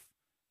self?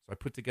 So I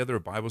put together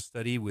a Bible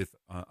study with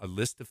a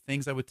list of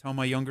things I would tell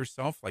my younger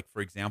self. Like, for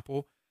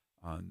example,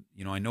 I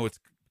know it's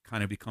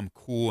kind of become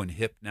cool and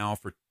hip now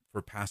for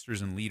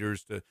pastors and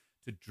leaders to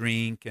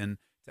drink and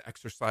to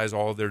exercise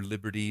all their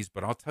liberties.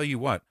 But I'll tell you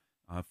what,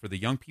 for the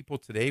young people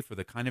today, for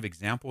the kind of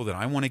example that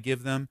I want to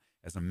give them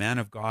as a man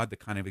of God, the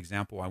kind of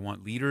example I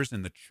want leaders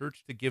in the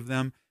church to give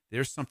them,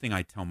 there's something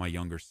I tell my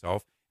younger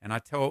self, And I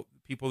tell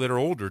people that are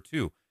older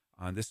too,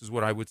 this is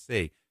what I would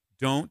say.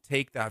 Don't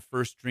take that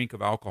first drink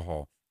of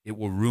alcohol. It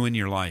will ruin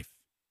your life.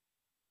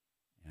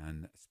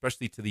 And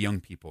especially to the young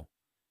people.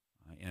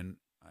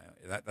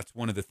 That's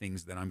one of the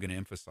things that I'm going to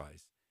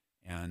emphasize.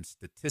 And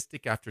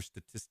statistic after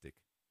statistic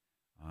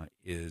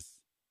is,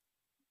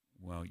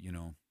 well,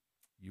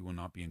 you will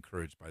not be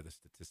encouraged by the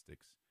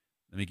statistics.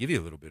 Let me give you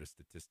a little bit of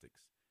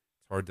statistics.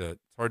 It's hard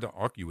to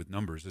argue with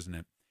numbers, isn't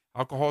it?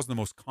 Alcohol is the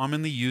most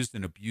commonly used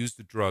and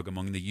abused drug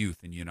among the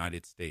youth in the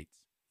United States.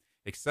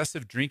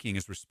 Excessive drinking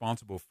is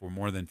responsible for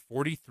more than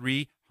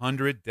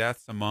 4,300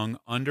 deaths among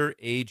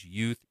underage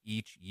youth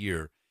each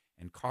year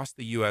and cost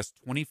the U.S.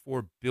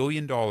 $24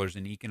 billion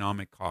in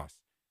economic costs.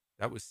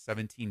 That was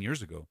 17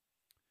 years ago.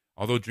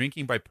 Although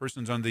drinking by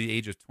persons under the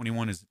age of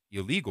 21 is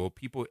illegal,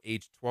 people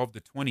aged 12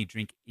 to 20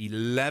 drink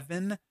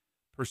 11%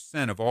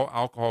 of all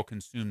alcohol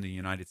consumed in the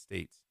United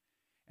States.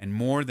 And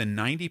more than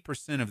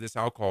 90% of this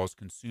alcohol is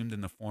consumed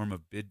in the form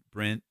of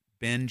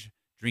binge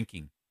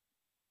drinking.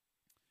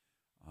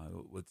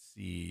 Let's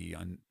see.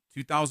 In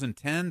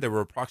 2010, there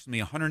were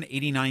approximately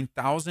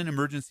 189,000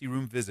 emergency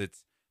room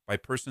visits by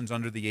persons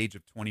under the age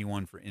of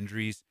 21 for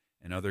injuries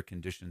and other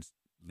conditions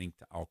linked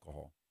to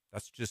alcohol.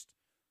 That's just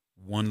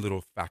one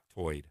little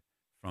factoid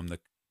from the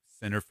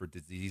Center for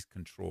Disease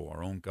Control.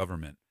 Our own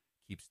government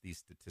keeps these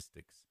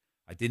statistics.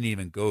 I didn't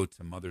even go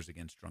to Mothers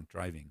Against Drunk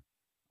Driving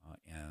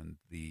and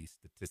the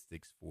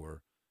statistics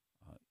for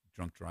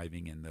drunk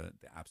driving and the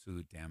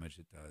absolute damage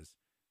it does,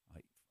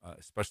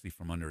 especially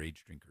from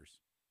underage drinkers.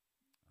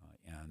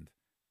 And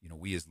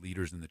we as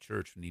leaders in the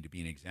church need to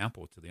be an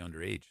example to the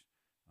underage.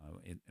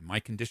 In my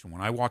condition,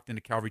 when I walked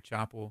into Calvary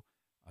Chapel,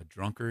 a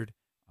drunkard,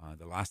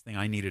 the last thing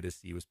I needed to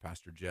see was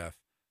Pastor Jeff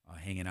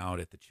hanging out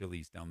at the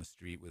Chili's down the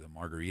street with a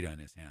margarita in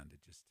his hand.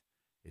 It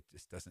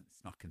just doesn't.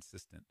 It's not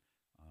consistent.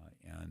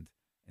 And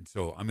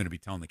so I'm going to be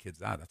telling the kids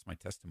that's my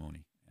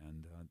testimony,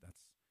 and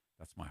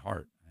that's my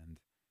heart.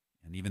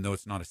 And even though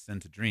it's not a sin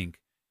to drink,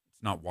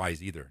 it's not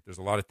wise either. There's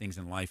a lot of things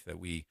in life that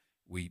we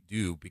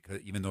do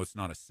because even though it's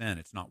not a sin,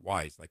 it's not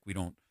wise. Like we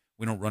don't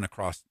run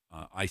across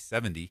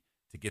I-70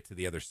 to get to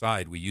the other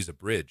side. We use a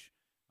bridge.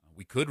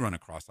 We could run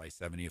across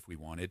I-70 if we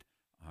wanted,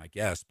 I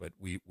guess, but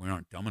we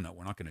aren't dumb enough.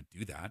 We're not going to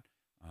do that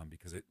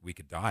because we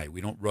could die. We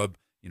don't rub,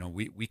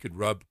 we could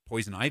rub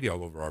poison ivy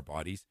all over our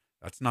bodies.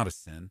 That's not a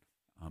sin,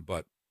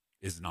 but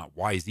is not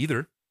wise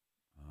either.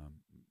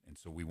 And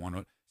so we want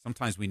to,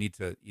 sometimes we need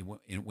to,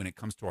 when it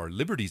comes to our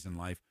liberties in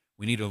life,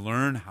 we need to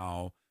learn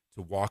how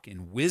to walk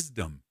in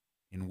wisdom,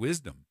 and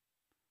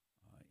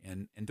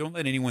don't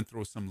let anyone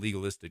throw some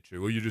legalistic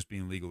truth. Well, you're just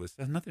being legalist.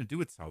 It has nothing to do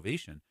with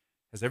salvation.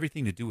 It has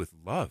everything to do with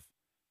love.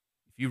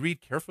 If you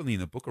read carefully in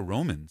the book of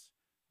Romans,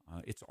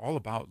 it's all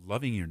about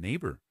loving your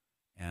neighbor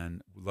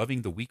and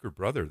loving the weaker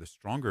brother. The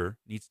stronger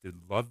needs to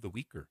love the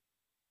weaker.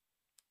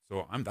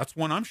 So that's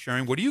one I'm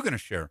sharing. What are you going to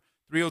share?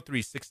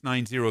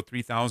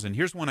 303-690-3000.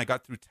 Here's one I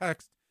got through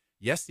text.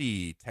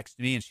 Yessie texted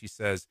me and she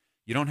says,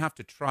 you don't have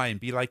to try and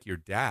be like your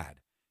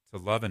dad to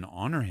love and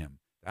honor him.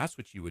 That's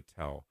what you would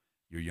tell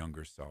your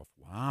younger self.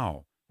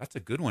 Wow, that's a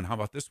good one. How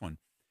about this one?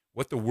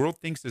 What the world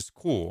thinks is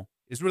cool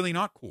is really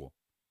not cool.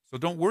 So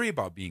don't worry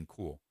about being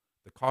cool.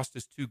 The cost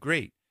is too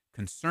great.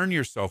 Concern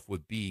yourself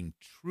with being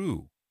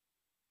true.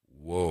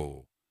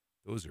 Whoa,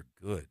 those are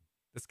good.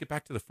 Let's get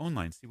back to the phone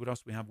line, see what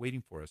else we have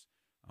waiting for us.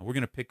 We're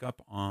going to pick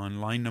up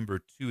on line number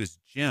 2 is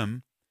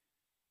Jim.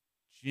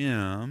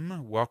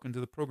 Jim, welcome to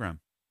the program.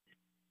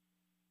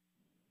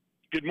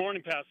 Good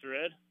morning, Pastor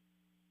Ed.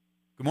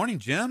 Good morning,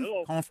 Jim.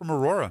 Hello. Calling from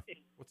Aurora.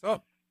 What's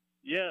up?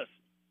 Yes.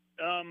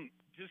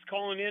 Just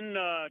calling in.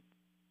 I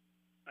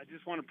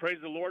just want to praise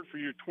the Lord for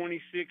your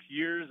 26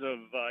 years of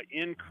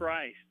in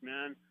Christ,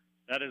 man.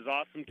 That is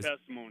awesome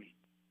testimony.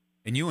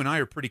 And you and I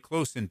are pretty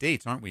close in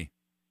dates, aren't we?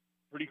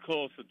 Pretty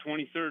close. The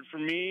 23rd for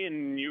me,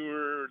 and you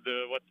were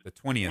the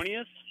 20th.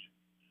 20th?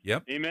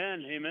 Yep.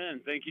 Amen.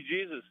 Amen. Thank you,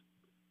 Jesus.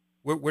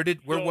 Where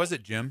was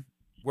it, Jim?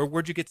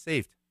 Where'd you get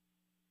saved?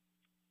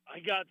 I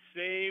got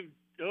saved.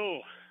 Oh,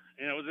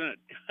 and it was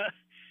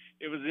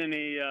in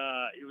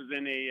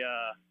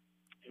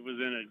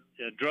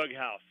a drug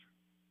house.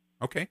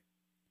 Okay.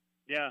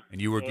 Yeah. And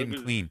you were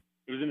getting clean.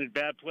 It was in a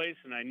bad place,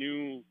 and I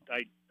knew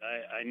I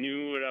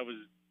knew what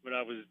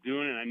I was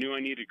doing, and I knew I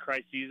needed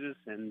Christ Jesus,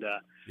 and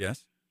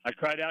yes, I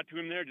cried out to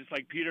him there, just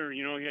like Peter. He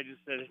had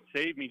just said,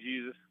 "Save me,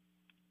 Jesus,"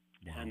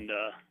 wow. And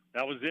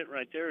that was it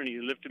right there. And he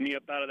lifted me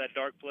up out of that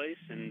dark place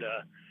and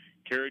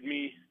carried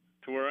me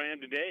to where I am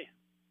today.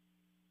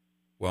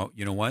 Well,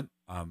 you know what?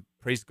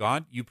 Praise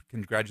God. You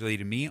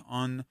congratulated me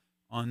on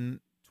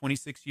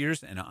 26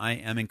 years, and I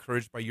am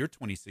encouraged by your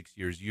 26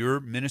 years. Your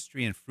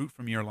ministry and fruit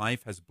from your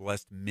life has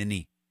blessed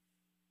many.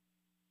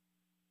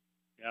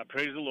 Yeah,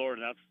 praise the Lord.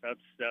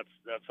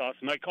 That's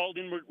awesome. I called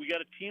in. We got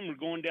a team. We're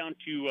going down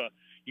to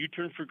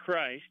U-Turn for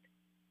Christ,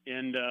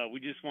 and we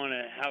just want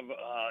to have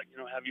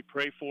you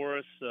pray for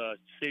us,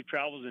 safe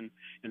travels, and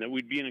that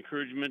we'd be an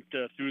encouragement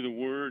through the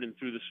Word and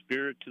through the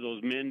Spirit to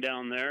those men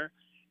down there,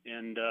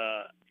 and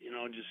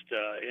just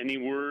any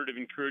word of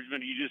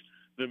encouragement.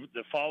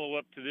 The follow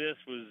up to this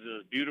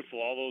was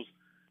beautiful. All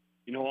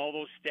all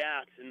those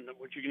stats and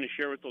what you're going to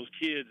share with those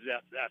kids,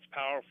 that's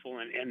powerful.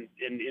 And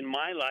in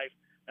my life,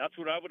 that's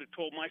what I would have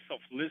told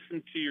myself.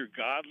 Listen to your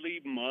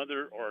godly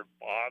mother or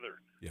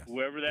father, Yes.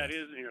 whoever that Yes.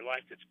 is in your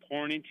life that's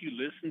pouring into you.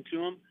 Listen to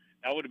them.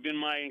 That would have been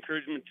my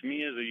encouragement to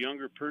me as a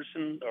younger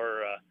person.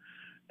 Or,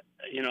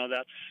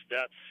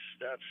 that's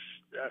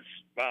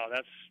wow,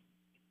 that's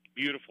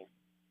beautiful.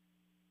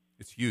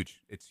 It's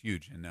huge. It's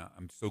huge, and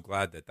I'm so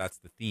glad that that's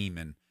the theme,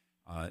 and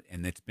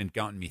it's been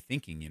gotten me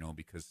thinking.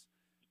 Because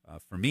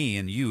for me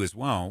and you as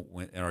well,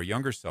 when in our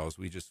younger selves,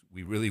 we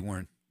really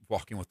weren't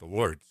walking with the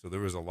Lord. So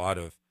there was a lot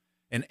of,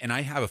 and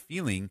I have a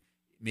feeling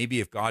maybe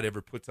if God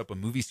ever puts up a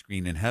movie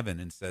screen in heaven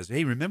and says,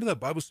 "Hey, remember that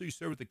Bible study you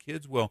shared with the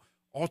kids? Well,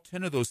 all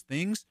 10 of those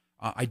things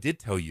I did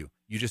tell you.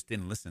 You just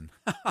didn't listen."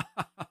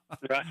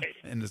 Right.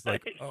 And it's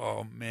like,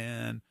 oh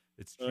man,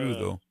 it's true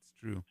though. It's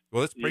true.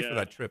 Well, let's pray for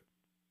that trip.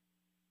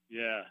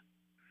 Yeah.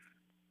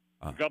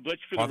 God bless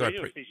you for Father, the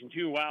radio station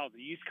too. Wow,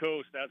 the East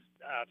Coast, that's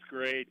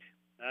great.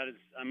 That is,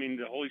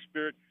 the Holy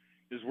Spirit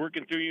is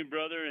working through you,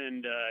 brother,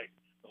 and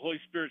the Holy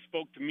Spirit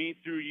spoke to me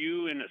through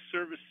you in a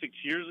service 6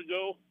 years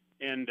ago,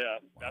 and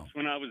that's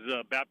when I was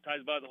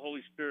baptized by the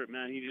Holy Spirit.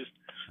 Man, He just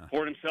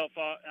poured Himself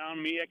out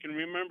on me. I can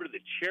remember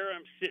the chair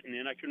I'm sitting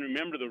in. I can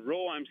remember the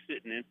row I'm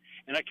sitting in,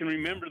 and I can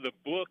remember the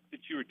book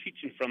that you were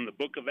teaching from, the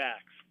Book of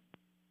Acts.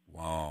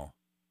 Wow.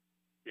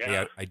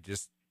 Yeah. Hey,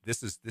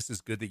 this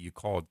is good that you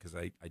called, because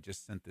I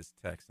just sent this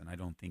text, and I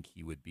don't think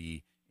he would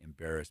be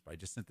embarrassed, but I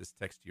just sent this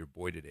text to your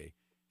boy today.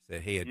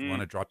 Said, hey, I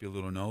want to drop you a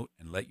little note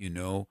and let you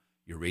know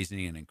you're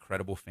raising an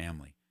incredible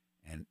family,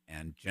 and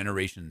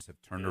generations have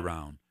turned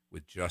around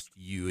with just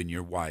you and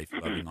your wife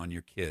loving on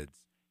your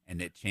kids, and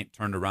it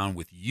turned around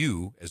with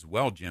you as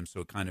well, Jim,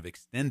 so it kind of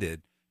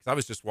extended, because I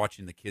was just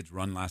watching the kids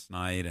run last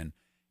night, and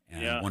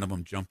one of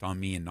them jumped on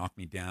me and knocked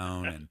me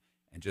down, and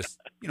just,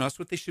 that's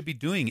what they should be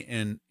doing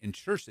in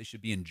church. They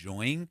should be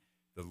enjoying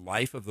the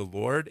life of the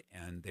Lord,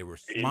 and they were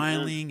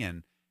smiling,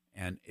 and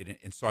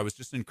so I was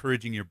just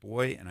encouraging your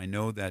boy, and I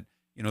know that,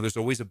 there's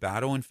always a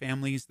battle in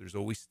families. There's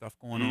always stuff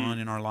going on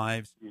in our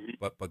lives,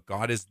 but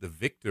God is the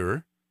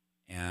victor,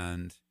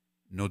 and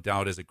no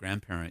doubt as a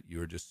grandparent,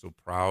 you're just so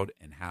proud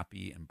and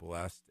happy and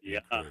blessed and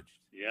encouraged.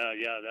 Yeah,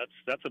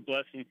 that's a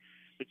blessing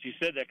that you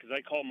said that, because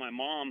I called my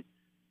mom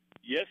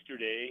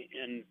yesterday,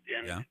 and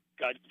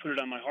God put it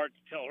on my heart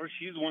to tell her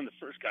she's the one that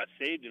first got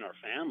saved in our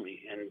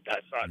family, and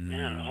I thought,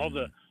 man, all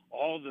the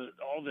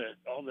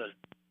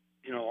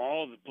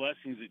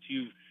blessings that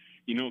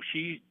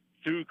she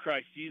through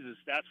Christ Jesus.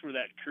 That's where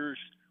that curse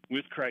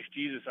with Christ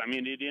Jesus.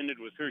 It ended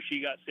with her. She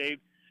got saved,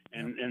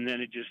 and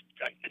then just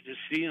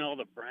seeing all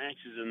the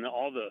branches and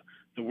all the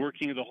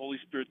working of the Holy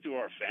Spirit through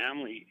our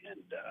family,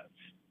 and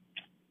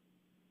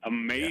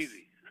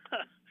amazing.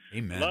 Yes.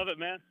 Amen. Love it,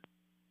 man.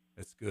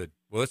 That's good.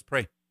 Well, let's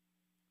pray.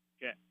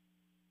 Okay.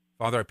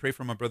 Father, I pray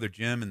for my brother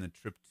Jim and the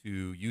trip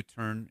to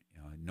U-Turn,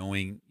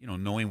 knowing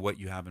what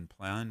you have in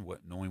plan,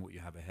 knowing what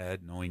you have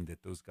ahead, knowing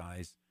that those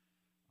guys,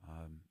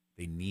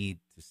 they need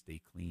to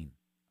stay clean.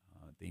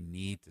 They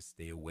need to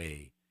stay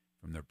away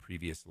from their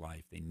previous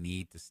life. They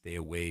need to stay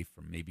away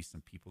from maybe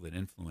some people that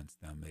influence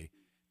them.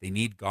 They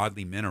need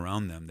godly men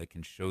around them that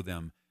can show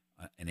them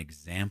an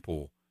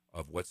example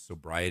of what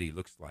sobriety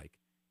looks like,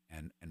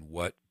 and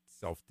what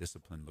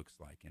self-discipline looks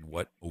like, and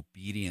what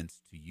obedience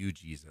to you,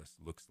 Jesus,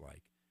 looks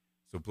like.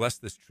 So bless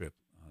this trip.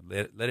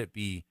 Let it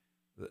be,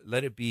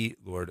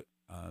 Lord,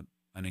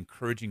 an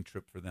encouraging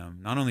trip for them,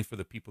 not only for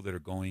the people that are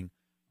going,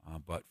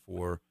 but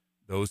for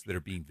those that are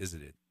being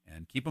visited.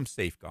 And keep them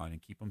safe, God,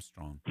 and keep them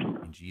strong.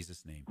 In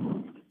Jesus' name,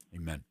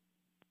 amen.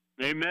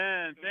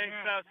 Amen. Thanks,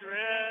 Pastor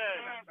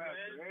Ed.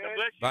 God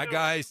bless you. Bye,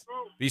 guys.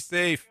 Be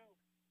safe.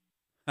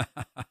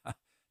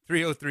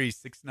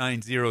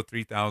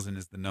 303-690-3000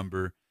 is the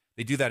number.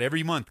 They do that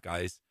every month,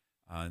 guys.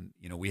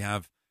 We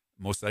have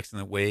Most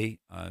Excellent Way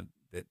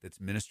that's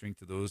ministering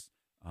to those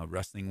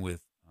wrestling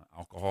with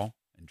alcohol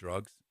and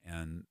drugs.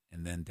 And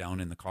then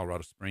down in the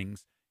Colorado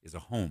Springs is a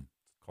home.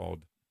 It's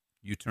called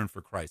U-Turn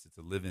for Christ. It's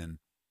a live-in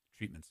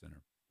treatment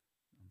center.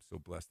 I'm so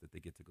blessed that they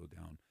get to go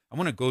down. I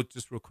want to go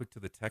just real quick to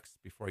the text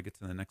before I get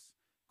to the next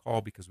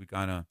call, because we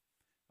got a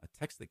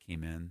text that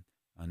came in,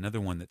 another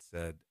one that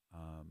said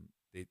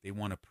they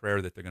want a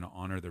prayer that they're going to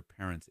honor their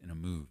parents in a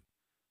move.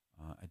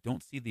 I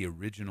don't see the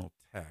original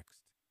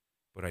text,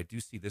 but I do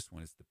see this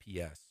one. It's the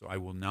PS. So I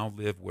will now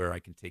live where I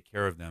can take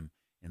care of them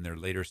in their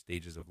later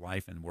stages of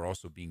life, and we're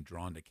also being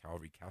drawn to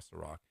Calvary Castle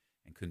Rock,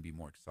 and couldn't be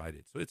more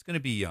excited. So it's going to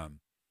be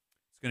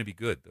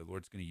good. The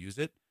Lord's going to use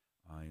it,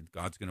 and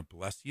God's going to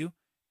bless you,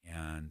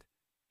 and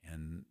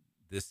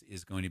this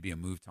is going to be a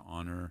move to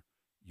honor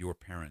your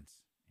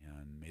parents,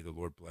 and may the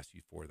Lord bless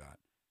you for that.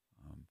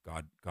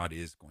 God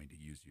is going to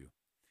use you.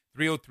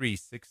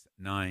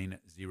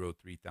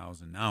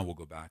 303-690-3000. Now we'll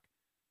go back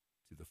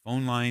to the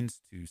phone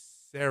lines to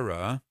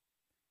Sarah.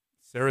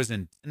 Sarah's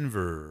in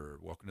Denver.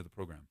 Welcome to the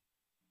program.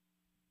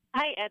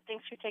 Hi, Ed.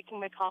 Thanks for taking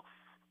my call.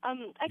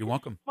 You're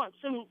welcome. I want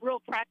some real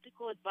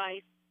practical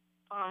advice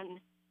on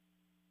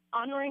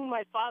honoring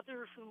my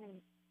father, who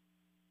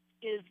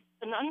is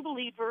an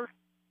unbeliever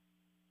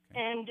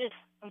and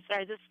I'm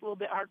sorry, this is a little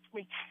bit hard for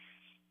me.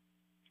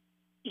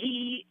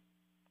 He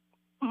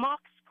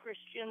mocks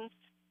Christians.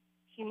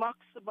 He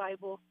mocks the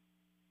Bible,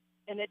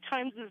 and at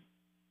times is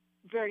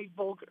very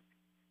vulgar.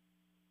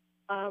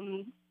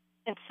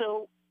 And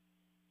so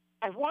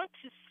I want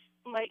to,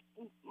 my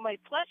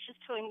flesh is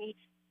telling me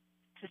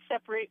to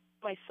separate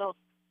myself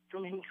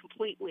from him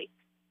completely.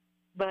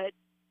 But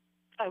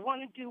I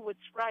want to do what's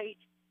right.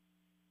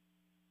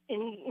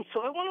 And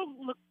so I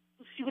want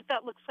to see what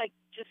that looks like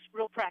just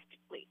real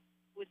practically.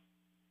 With,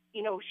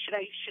 should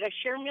I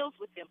share meals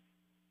with him?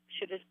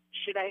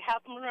 Should I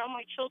have him around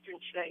my children?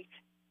 Should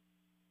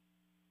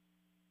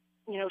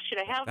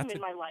I have him in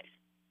my life?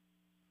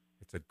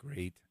 It's a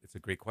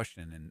great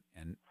question,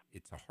 and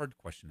it's a hard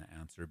question to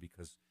answer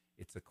because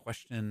it's a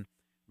question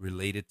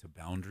related to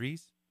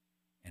boundaries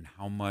and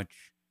how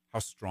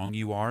strong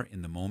you are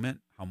in the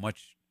moment, how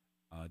much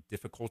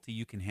difficulty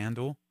you can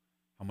handle,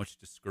 how much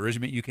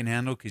discouragement you can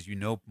handle, because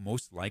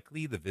most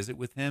likely the visit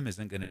with him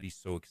isn't going to be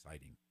so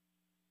exciting.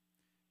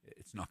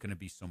 It's not going to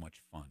be so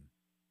much fun.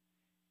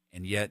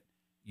 And yet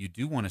you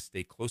do want to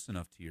stay close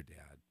enough to your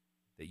dad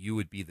that you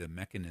would be the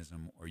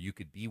mechanism, or you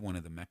could be one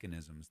of the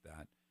mechanisms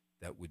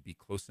that would be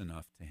close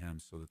enough to him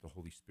so that the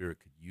Holy Spirit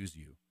could use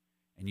you.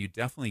 And you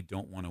definitely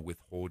don't want to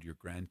withhold your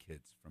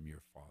grandkids from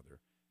your father,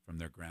 from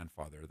their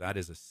grandfather. That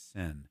is a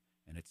sin,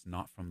 and it's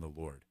not from the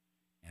Lord.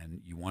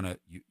 And you want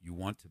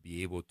to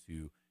be able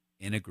to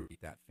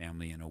integrate that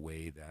family in a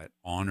way that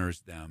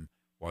honors them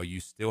while you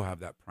still have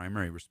that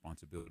primary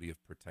responsibility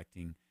of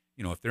protecting.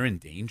 If they're in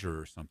danger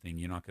or something,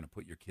 you're not going to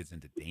put your kids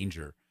into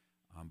danger.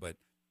 But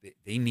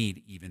they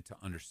need even to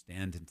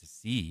understand and to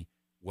see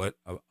what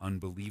an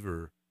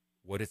unbeliever,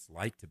 what it's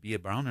like to be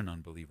around an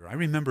unbeliever. I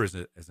remember as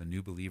a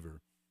new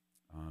believer,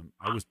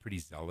 I was pretty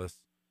zealous,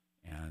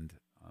 and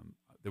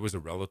there was a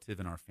relative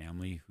in our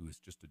family who was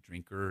just a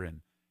drinker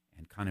and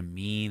kind of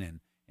mean. And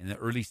in the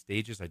early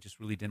stages, I just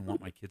really didn't want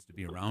my kids to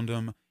be around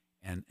him.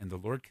 And the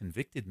Lord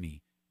convicted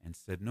me and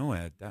said, "No,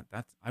 Ed,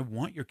 I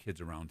want your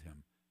kids around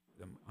him.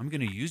 I'm going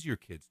to use your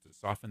kids to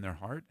soften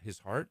his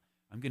heart.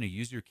 I'm going to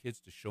use your kids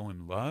to show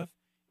him love.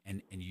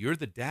 And you're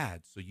the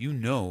dad, so you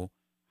know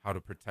how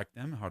to protect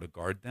them, how to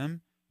guard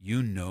them.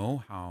 You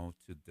know how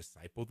to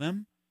disciple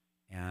them.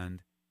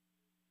 And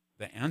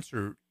the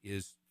answer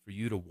is for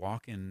you to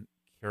walk in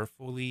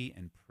carefully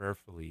and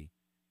prayerfully,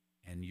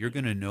 and you're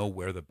going to know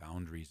where the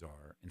boundaries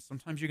are. And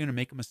sometimes you're going to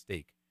make a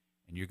mistake,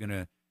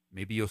 and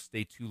maybe you'll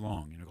stay too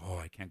long, and you go,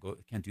 I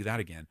can't do that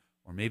again.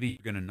 Or maybe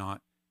you're going to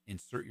not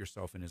insert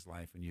yourself in his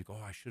life, and you go,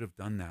 I should have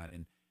done that.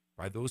 And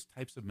by those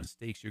types of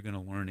mistakes, you're going to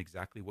learn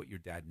exactly what your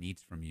dad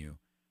needs from you.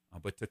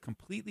 But to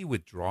completely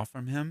withdraw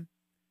from him,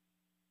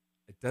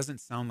 it doesn't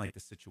sound like the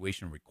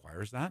situation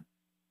requires that.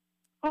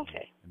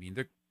 Okay. I mean,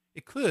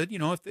 it could,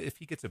 if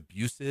he gets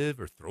abusive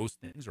or throws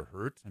things or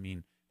hurts. I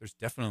mean, there's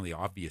definitely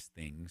obvious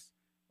things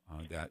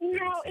that would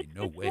say,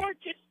 no way.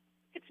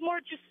 It's more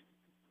just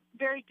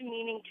very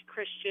demeaning to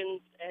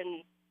Christians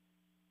and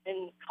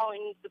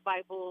calling the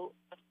Bible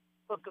a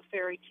book of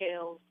fairy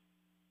tales,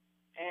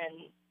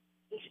 and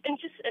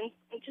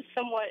just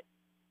somewhat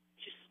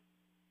just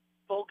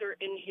vulgar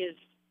in his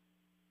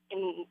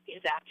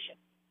action.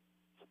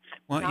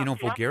 Well,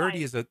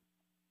 vulgarity is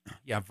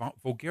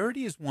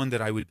vulgarity is one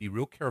that I would be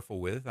real careful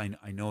with.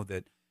 I know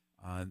that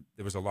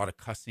there was a lot of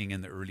cussing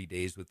in the early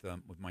days with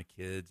my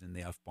kids and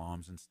the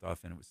F-bombs and stuff,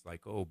 and it was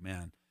like, oh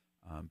man.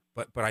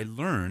 But I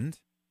learned,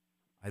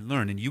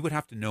 and you would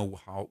have to know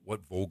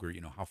what vulgar,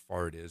 how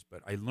far it is.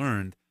 But I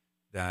learned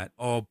that,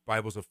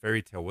 Bible's a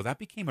fairy tale. Well, that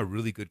became a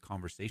really good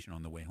conversation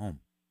on the way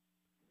home.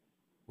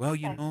 Well,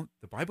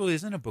 the Bible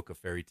isn't a book of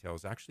fairy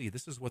tales. Actually,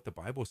 this is what the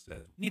Bible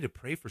says. We need to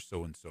pray for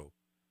so-and-so.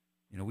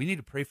 We need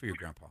to pray for your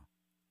grandpa.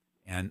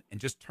 And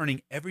just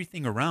turning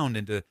everything around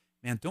into,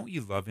 man, don't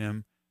you love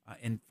him?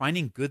 And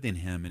finding good in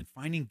him, and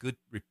finding good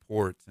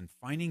reports, and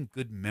finding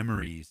good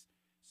memories,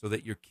 so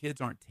that your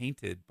kids aren't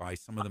tainted by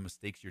some of the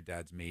mistakes your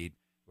dad's made,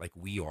 like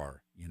we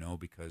are,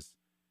 because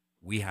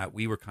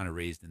we were kind of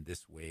raised in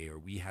this way, or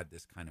we had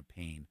this kind of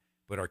pain,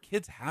 but our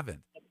kids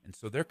haven't. And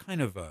so they're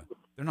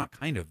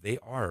they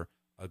are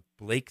a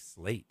blank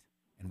slate.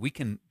 And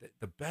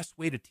the best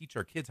way to teach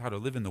our kids how to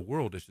live in the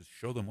world is to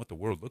show them what the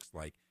world looks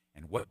like,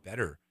 and what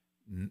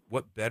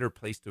better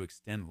place to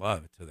extend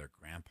love to their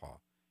grandpa.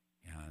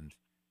 And,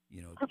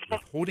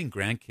 withholding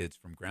grandkids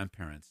from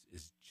grandparents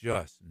is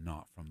just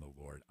not from the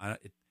Lord.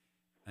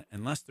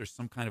 Unless there's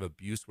some kind of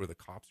abuse where the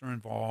cops are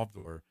involved,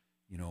 or,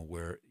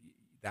 where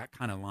that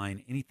kind of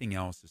line, anything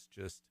else is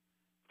just,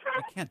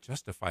 you can't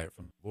justify it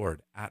from the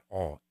Lord at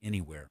all,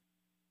 anywhere.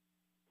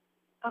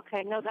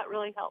 Okay, no, that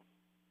really helps.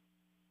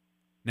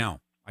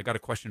 Now, I got a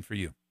question for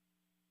you.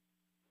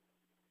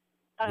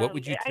 What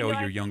would you tell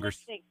your younger?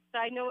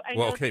 I know.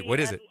 Okay, what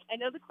is it? I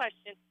know the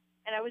question,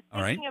 and I was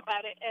thinking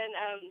about it.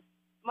 And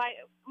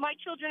my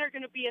children are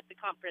going to be at the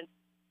conference.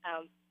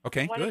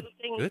 Okay, one good. Of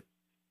the things Good.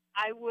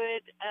 I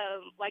would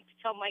like to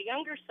tell my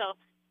younger self,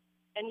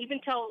 and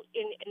even tell,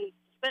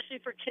 especially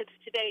for kids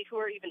today who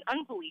are even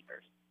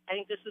unbelievers. I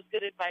think this is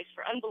good advice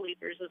for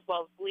unbelievers as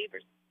well as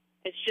believers.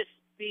 It's just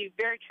be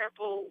very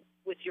careful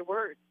with your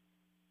words.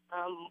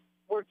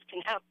 words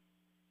can have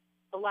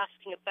a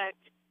lasting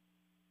effect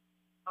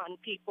on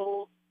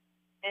people,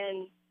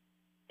 and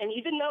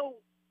even though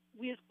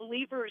we as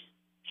believers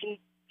can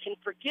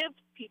forgive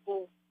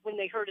people when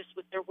they hurt us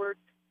with their words,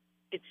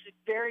 it's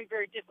very,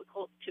 very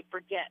difficult to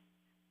forget.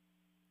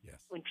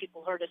 Yes. When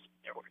people hurt us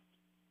with their words.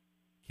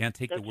 Can't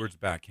take the words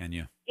back, can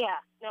you? Yeah,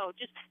 no,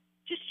 just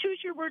choose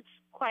your words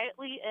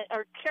quietly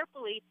or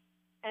carefully,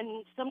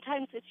 and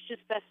sometimes it's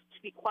just best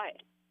to be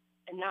quiet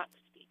and not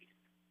speak.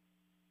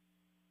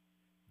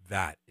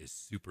 That is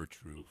super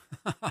true.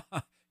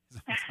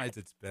 Sometimes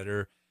it's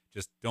better.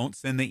 Just don't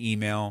send the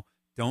email.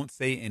 Don't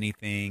say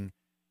anything.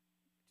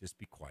 Just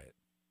be quiet.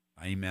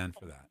 Amen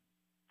for that.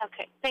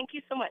 Okay. Thank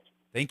you so much.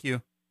 Thank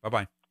you.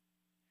 Bye-bye.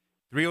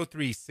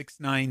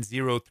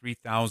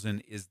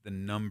 303-690-3000 is the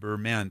number.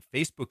 Man,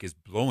 Facebook is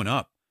blowing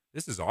up.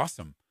 This is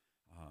awesome.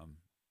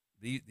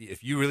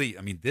 If you really,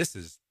 I mean, this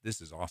is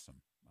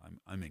awesome.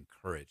 I'm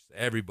encouraged.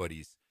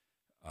 Everybody's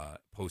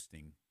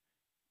posting.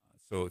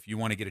 So if you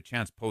want to get a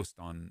chance, post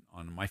on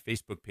my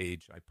Facebook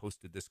page. I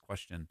posted this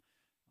question.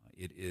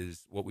 It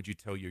is, what would you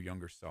tell your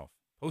younger self?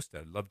 Post it.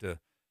 I'd love to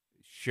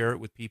share it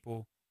with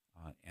people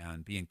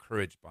and be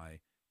encouraged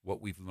by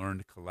what we've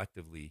learned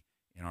collectively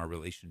in our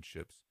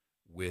relationships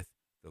with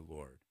the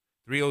Lord.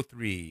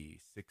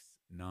 303-690-3000,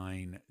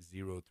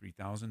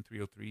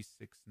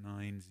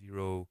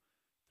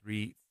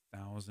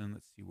 303-690-3000.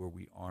 Let's see where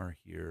we are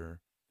here.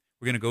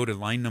 We're going to go to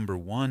line number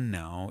 1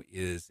 now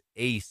is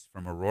Ace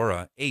from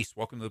Aurora. Ace,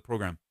 welcome to the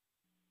program.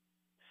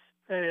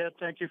 Hey, Ed,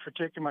 thank you for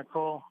taking my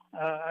call.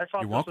 I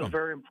thought this was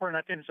very important.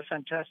 I think it's a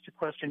fantastic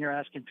question you're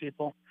asking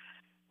people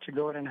to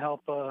go ahead and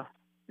help, the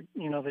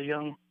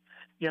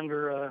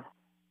younger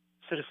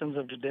citizens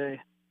of today.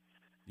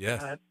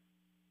 Yes.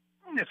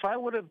 If I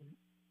would have,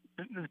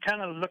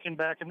 kind of looking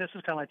back, and this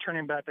is kind of like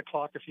turning back the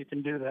clock, if you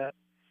can do that,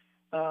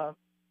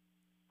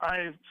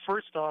 I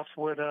first off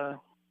would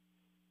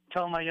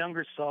tell my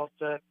younger self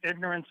that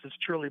ignorance is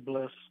truly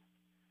bliss.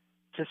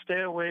 To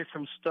stay away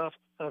from stuff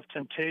of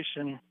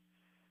temptation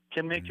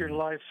can make your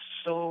life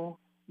so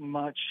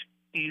much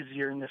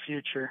easier in the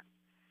future.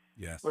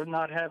 Yes. With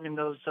not having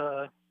those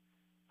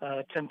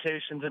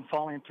temptations and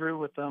following through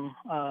with them,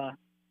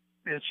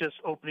 it's just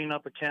opening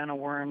up a can of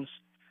worms.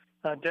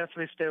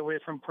 Definitely stay away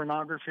from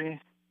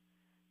pornography.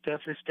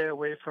 Definitely stay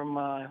away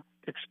from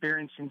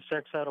experiencing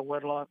sex out of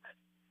wedlock.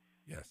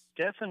 Yes.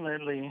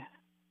 Definitely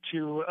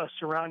to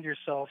surround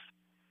yourself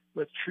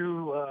with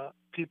true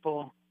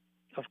people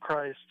of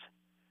Christ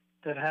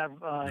that have,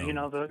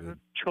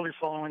 truly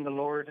following the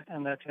Lord,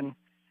 and that can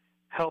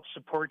help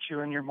support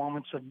you in your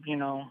moments of,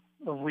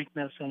 of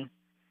weakness, and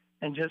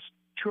just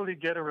truly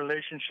get a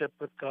relationship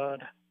with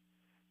God.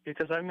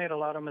 Because I made a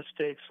lot of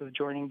mistakes with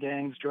joining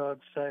gangs,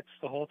 drugs, sex,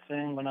 the whole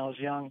thing when I was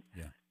young.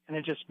 Yeah. And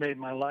it just made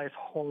my life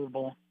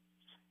horrible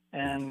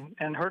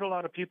and hurt a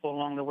lot of people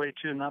along the way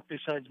too, not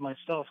besides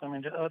myself, I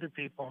mean to other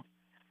people.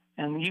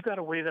 And you got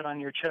to weigh that on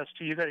your chest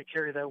too. You got to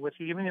carry that with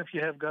you. Even if you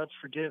have God's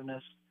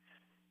forgiveness,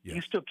 you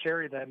still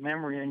carry that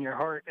memory in your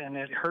heart, and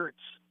it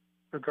hurts.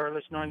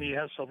 Regardless, knowing that you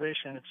have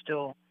salvation, it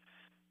still,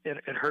 it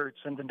hurts.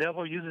 And the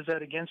devil uses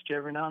that against you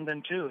every now and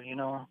then too, and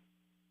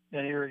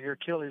your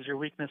Achilles, your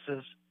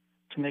weaknesses,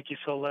 to make you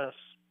feel less.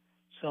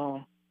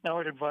 So I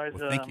would advise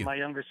my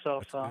younger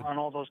self on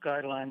all those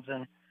guidelines,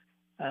 and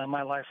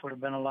my life would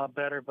have been a lot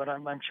better. But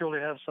I'm sure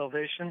they have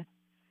salvation,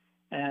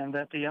 and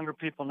that the younger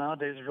people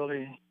nowadays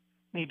really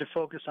need to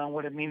focus on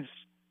what it means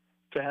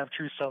to have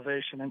true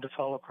salvation and to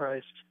follow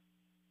Christ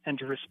and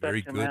to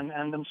respect Him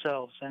and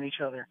themselves and each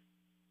other.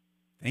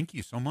 Thank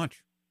you so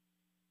much.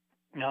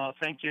 No,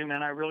 thank you,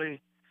 man. I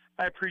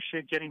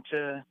appreciate getting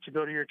to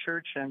go to your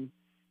church and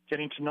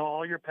getting to know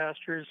all your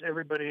pastors.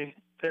 Everybody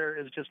there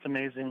is just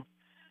amazing,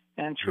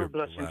 and true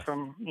blessing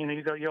from, you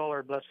all are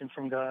a blessing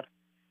from God.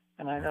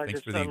 And I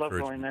love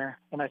going there,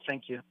 and I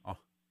thank you. Oh,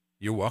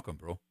 you're welcome,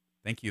 bro.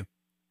 Thank you.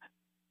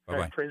 Bye-bye.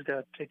 Right, praise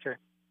God. Take care.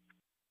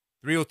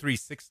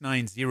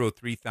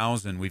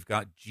 303-690-3000. We've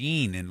got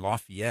Jean in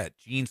Lafayette.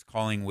 Jean's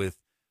calling with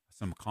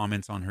some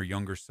comments on her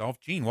younger self.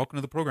 Jean, welcome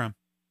to the program.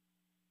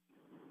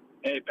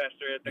 Hey,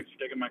 Pastor Ed. Thanks for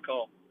taking my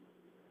call.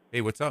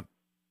 Hey, what's up?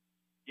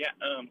 Yeah,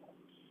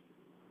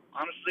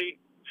 honestly,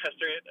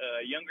 Pastor Ed,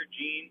 younger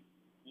Jean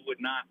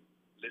would not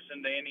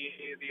listen to any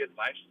of the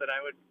advice that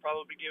I would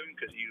probably give him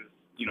because he was,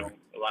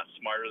 a lot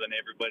smarter than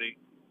everybody.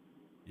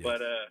 Yes.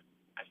 But I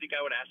think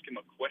I would ask him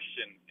a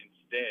question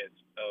instead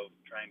of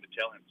trying to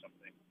tell him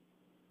something.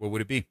 What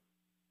would it be?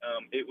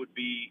 It would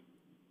be,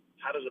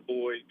 how does a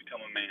boy become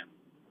a man?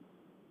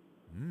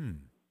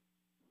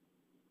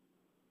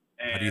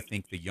 How do you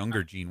think the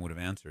younger Gene would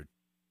have answered?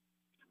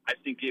 I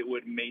think it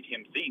would make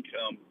him think,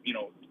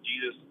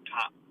 Jesus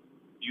taught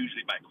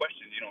usually by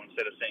questions,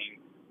 instead of saying,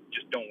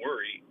 just don't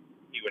worry,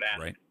 he would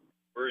ask,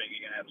 worrying,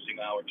 you're going to have a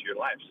single hour to your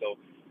life. So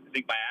I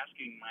think by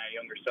asking my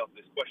younger self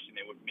this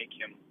question, it would make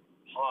him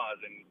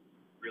pause and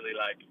really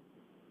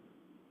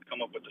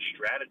come up with a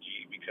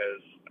strategy,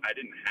 because I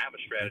didn't have a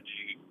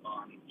strategy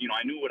on,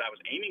 I knew what I was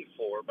aiming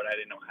for, but I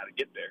didn't know how to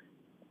get there.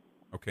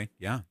 Okay.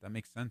 Yeah, that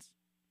makes sense.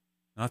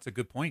 No, that's a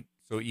good point.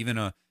 So even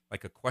a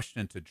like a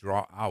question to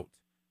draw out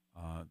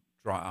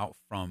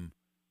from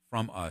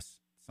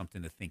us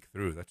something to think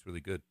through. That's really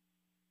good.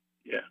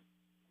 Yeah.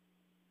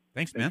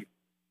 Thanks, man.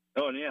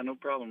 Oh, yeah, no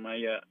problem.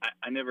 I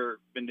never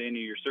been to any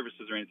of your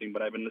services or anything,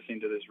 but I've been listening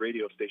to this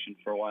radio station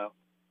for a while.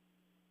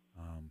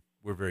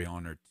 We're very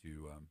honored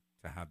to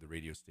have the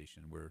radio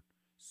station. We're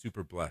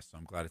super blessed. So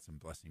I'm glad it's a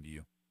blessing to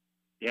you.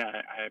 Yeah,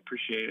 I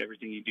appreciate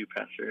everything you do,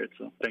 Pastor Ed,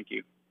 so thank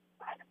you.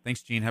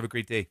 Thanks, Gene. Have a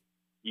great day.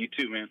 You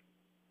too, man.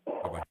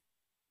 Bye-bye.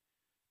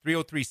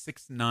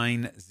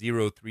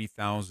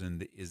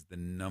 303-690-3000 is the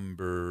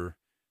number.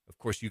 Of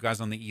course, you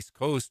guys on the East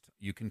Coast,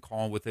 you can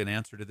call with an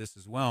answer to this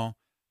as well.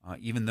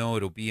 Even though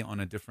it'll be on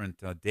a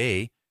different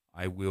day,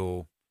 I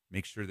will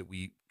make sure that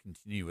we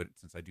continue it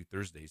since I do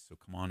Thursdays. So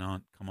come on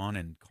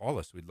and call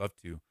us. We'd love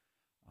to.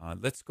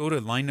 Let's go to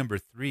line number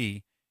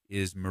 3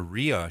 is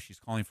Maria. She's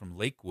calling from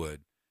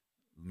Lakewood.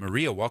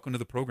 Maria, welcome to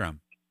the program.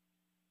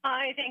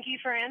 Hi, thank you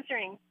for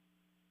answering.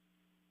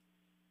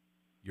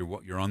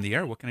 You're on the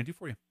air. What can I do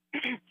for you?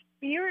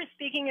 You were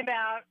speaking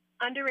about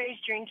underage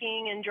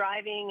drinking and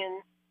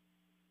driving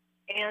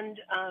and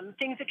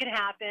things that could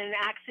happen,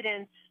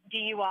 accidents,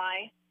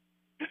 DUI.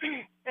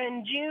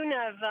 In June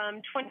of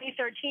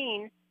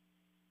 2013,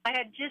 I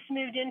had just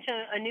moved into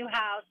a new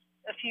house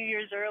a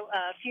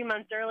few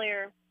months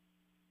earlier,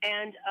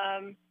 and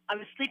I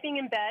was sleeping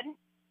in bed,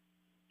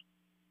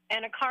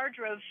 and a car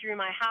drove through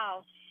my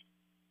house,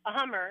 a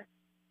Hummer.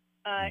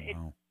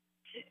 Wow.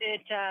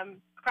 It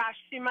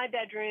crashed through my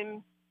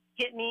bedroom,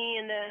 hit me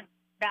in the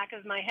back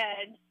of my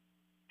head,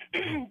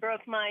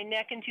 broke my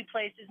neck in 2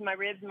 places, my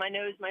ribs, my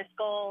nose, my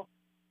skull,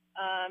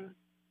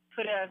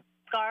 put a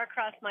scar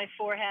across my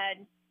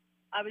forehead.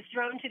 I was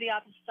thrown to the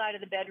opposite side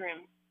of the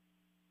bedroom.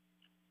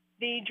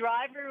 The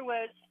driver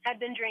had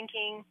been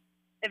drinking.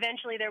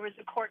 Eventually, there was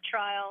a court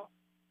trial.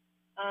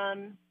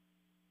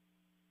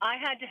 I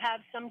had to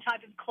have some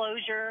type of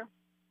closure.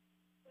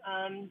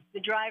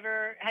 The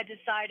driver had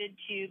decided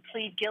to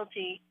plead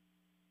guilty,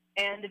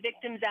 and the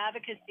victim's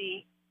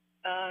advocacy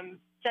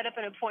set up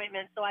an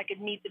appointment so I could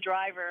meet the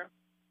driver.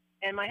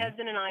 And my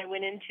husband and I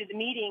went into the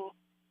meeting,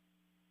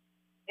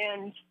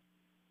 and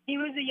he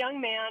was a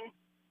young man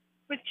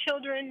with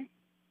children,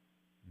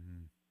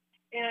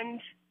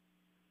 and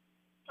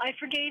I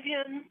forgave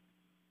him.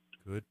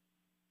 Good.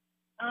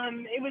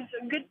 It was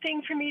a good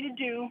thing for me to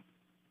do.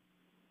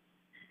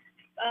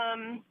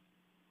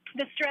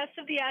 The stress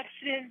of the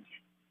accident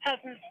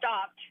hasn't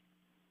stopped.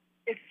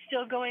 It's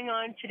still going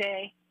on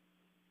today.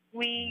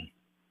 We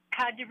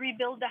had to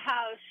rebuild the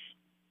house.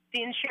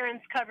 The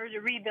insurance covers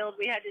a rebuild.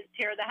 We had to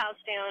tear the house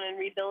down and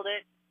rebuild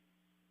it.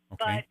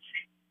 Okay.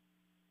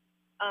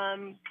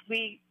 But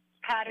we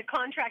had a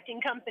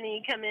contracting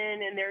company come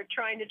in, and they're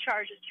trying to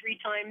charge us 3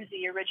 times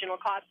the original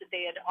cost that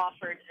they had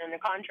offered in the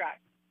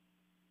contract.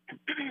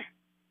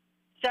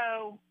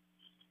 So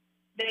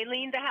they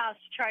leaned the house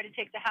to try to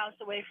take the house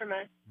away from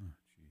us.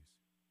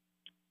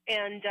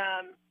 And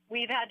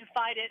we've had to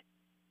fight it.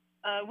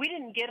 We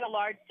didn't get a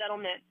large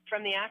settlement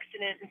from the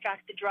accident. In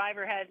fact, the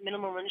driver had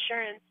minimal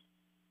insurance.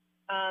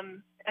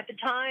 At the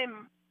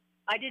time,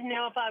 I didn't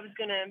know if I was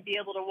going to be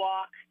able to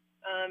walk.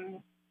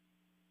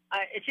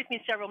 It took me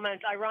several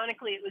months.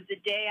 Ironically, it was the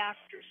day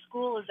after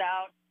school was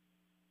out,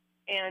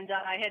 and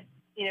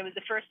it was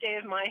the first day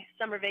of my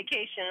summer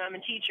vacation. I'm a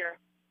teacher.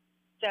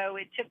 So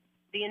it took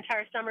the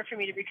entire summer for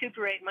me to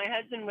recuperate. My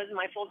husband was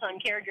my full-time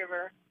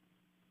caregiver,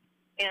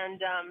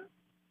 and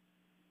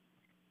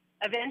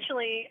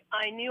eventually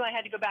I knew I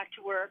had to go back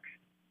to work.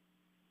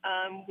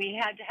 We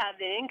had to have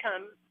the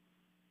income.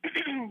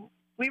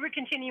 We were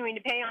continuing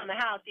to pay on the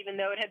house even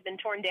though it had been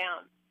torn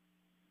down.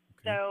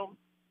 Okay. So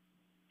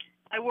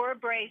I wore a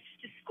brace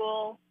to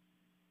school.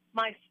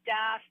 My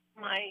staff,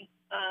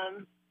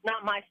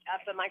 not my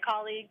staff, but my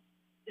colleagues,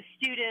 the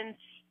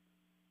students,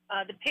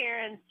 the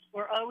parents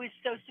were always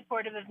so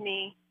supportive of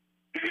me,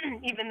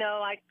 even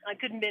though I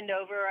couldn't bend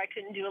over, I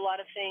couldn't do a lot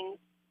of things.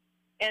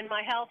 And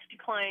my health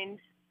declined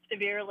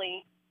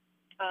severely.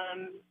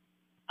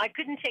 I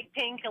couldn't take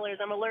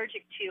painkillers. I'm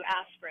allergic to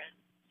aspirin.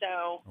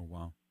 So oh,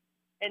 wow.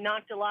 It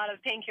knocked a lot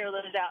of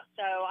painkillers out.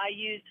 So I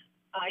used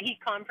heat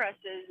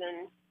compresses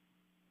and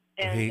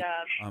hey,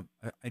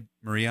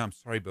 Maria, I'm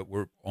sorry, but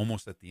we're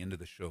almost at the end of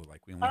the show.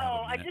 Like we only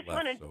have a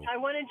minute left. I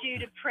wanted you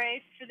to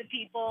pray for the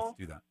people Let's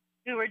do that.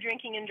 who are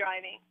drinking and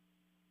driving.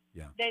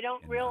 Yeah. They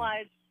don't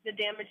realize the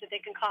damage that they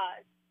can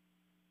cause.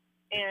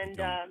 And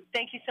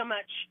thank you so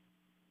much.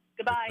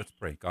 Goodbye. Let's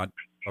pray. God,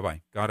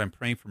 bye-bye. God, I'm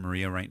praying for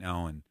Maria right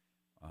now and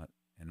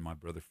my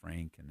brother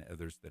Frank and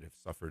others that have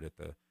suffered at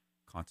the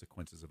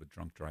consequences of a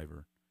drunk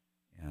driver,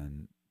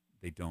 and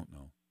they don't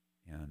know.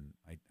 And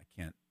I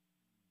can't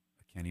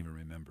even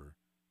remember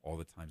all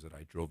the times that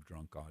I drove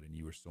drunk, God, and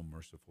you were so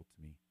merciful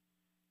to me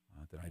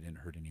that I didn't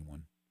hurt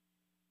anyone.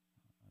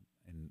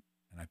 And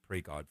I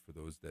pray, God, for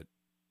those that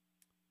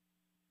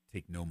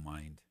take no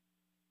mind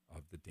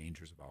of the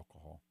dangers of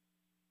alcohol.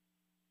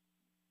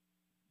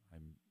 I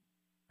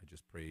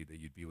just pray that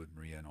you'd be with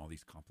Maria and all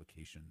these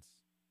complications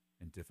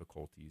and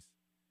difficulties,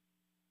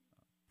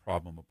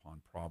 problem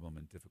upon problem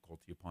and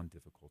difficulty upon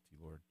difficulty,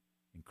 Lord.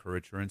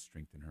 encourage her and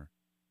strengthen her.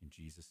 In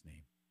Jesus'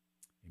 name,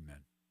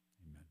 amen.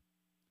 Amen.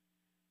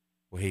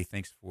 Well, hey,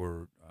 thanks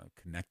for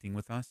connecting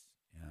with us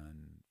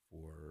and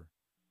for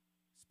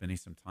spending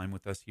some time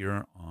with us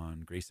here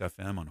on Grace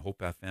FM, on Hope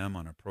FM,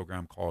 on a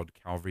program called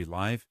Calvary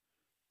Live.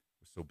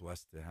 We're so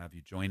blessed to have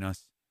you join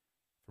us.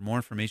 For more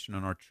information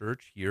on our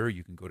church here,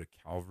 you can go to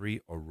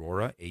Calvary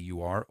Aurora,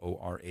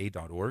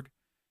 AURORA.org.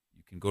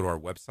 You can go to our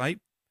website,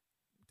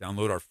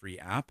 download our free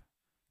app,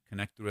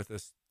 connect with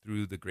us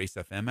through the Grace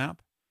FM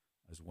app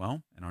as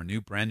well. And our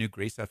brand new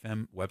Grace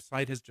FM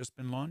website has just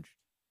been launched.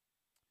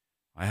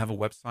 I have a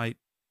website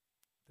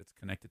that's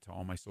connected to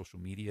all my social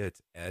media.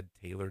 It's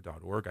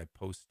edtaylor.org. I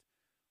post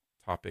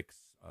topics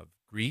of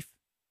grief,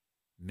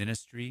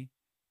 ministry,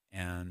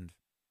 and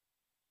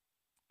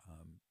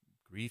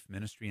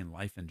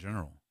life in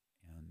general.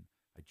 And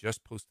I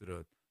just posted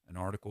an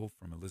article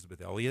from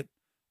Elizabeth Elliot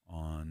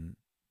on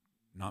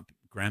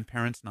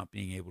grandparents not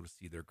being able to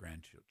see their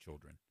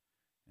grandchildren.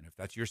 And if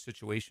that's your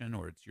situation,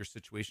 or it's your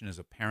situation as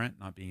a parent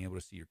not being able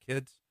to see your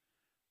kids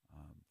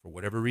for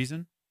whatever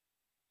reason,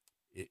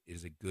 it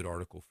is a good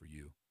article for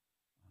you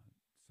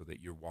so that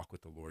your walk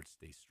with the Lord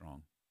stays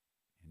strong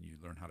and you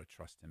learn how to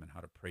trust him and how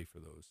to pray for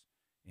those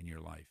in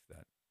your life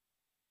that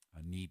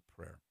need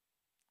prayer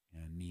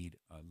and need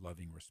a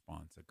loving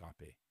response.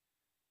 Agape.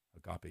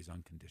 Agape is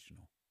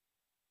unconditional.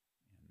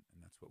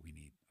 And that's what we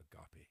need,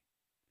 agape.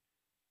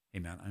 Hey,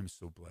 man, I'm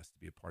so blessed to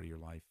be a part of your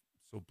life.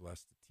 So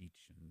blessed to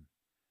teach and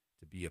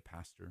to be a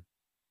pastor.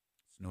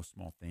 It's no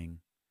small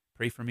thing.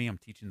 Pray for me. I'm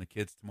teaching the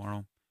kids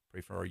tomorrow.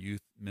 Pray for our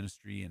youth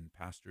ministry and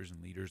pastors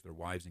and leaders, their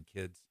wives and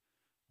kids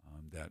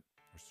that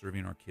are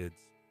serving our kids.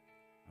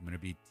 I'm going to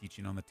be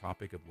teaching on the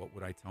topic of what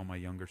would I tell my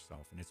younger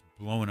self, and it's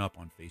blowing up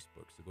on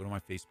Facebook. So go to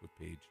my Facebook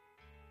page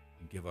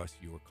and give us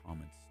your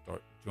comments.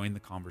 Join the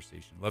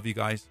conversation. Love you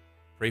guys.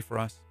 Pray for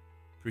us.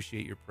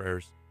 Appreciate your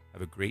prayers.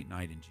 Have a great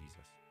night in Jesus.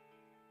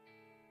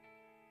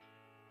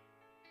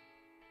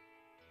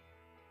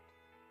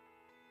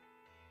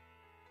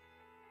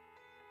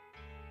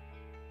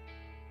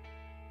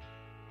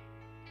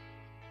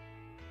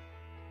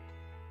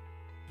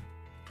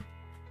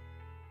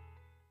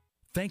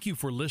 Thank you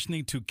for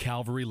listening to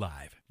Calvary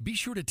Live. Be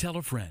sure to tell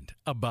a friend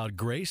about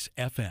Grace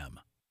FM.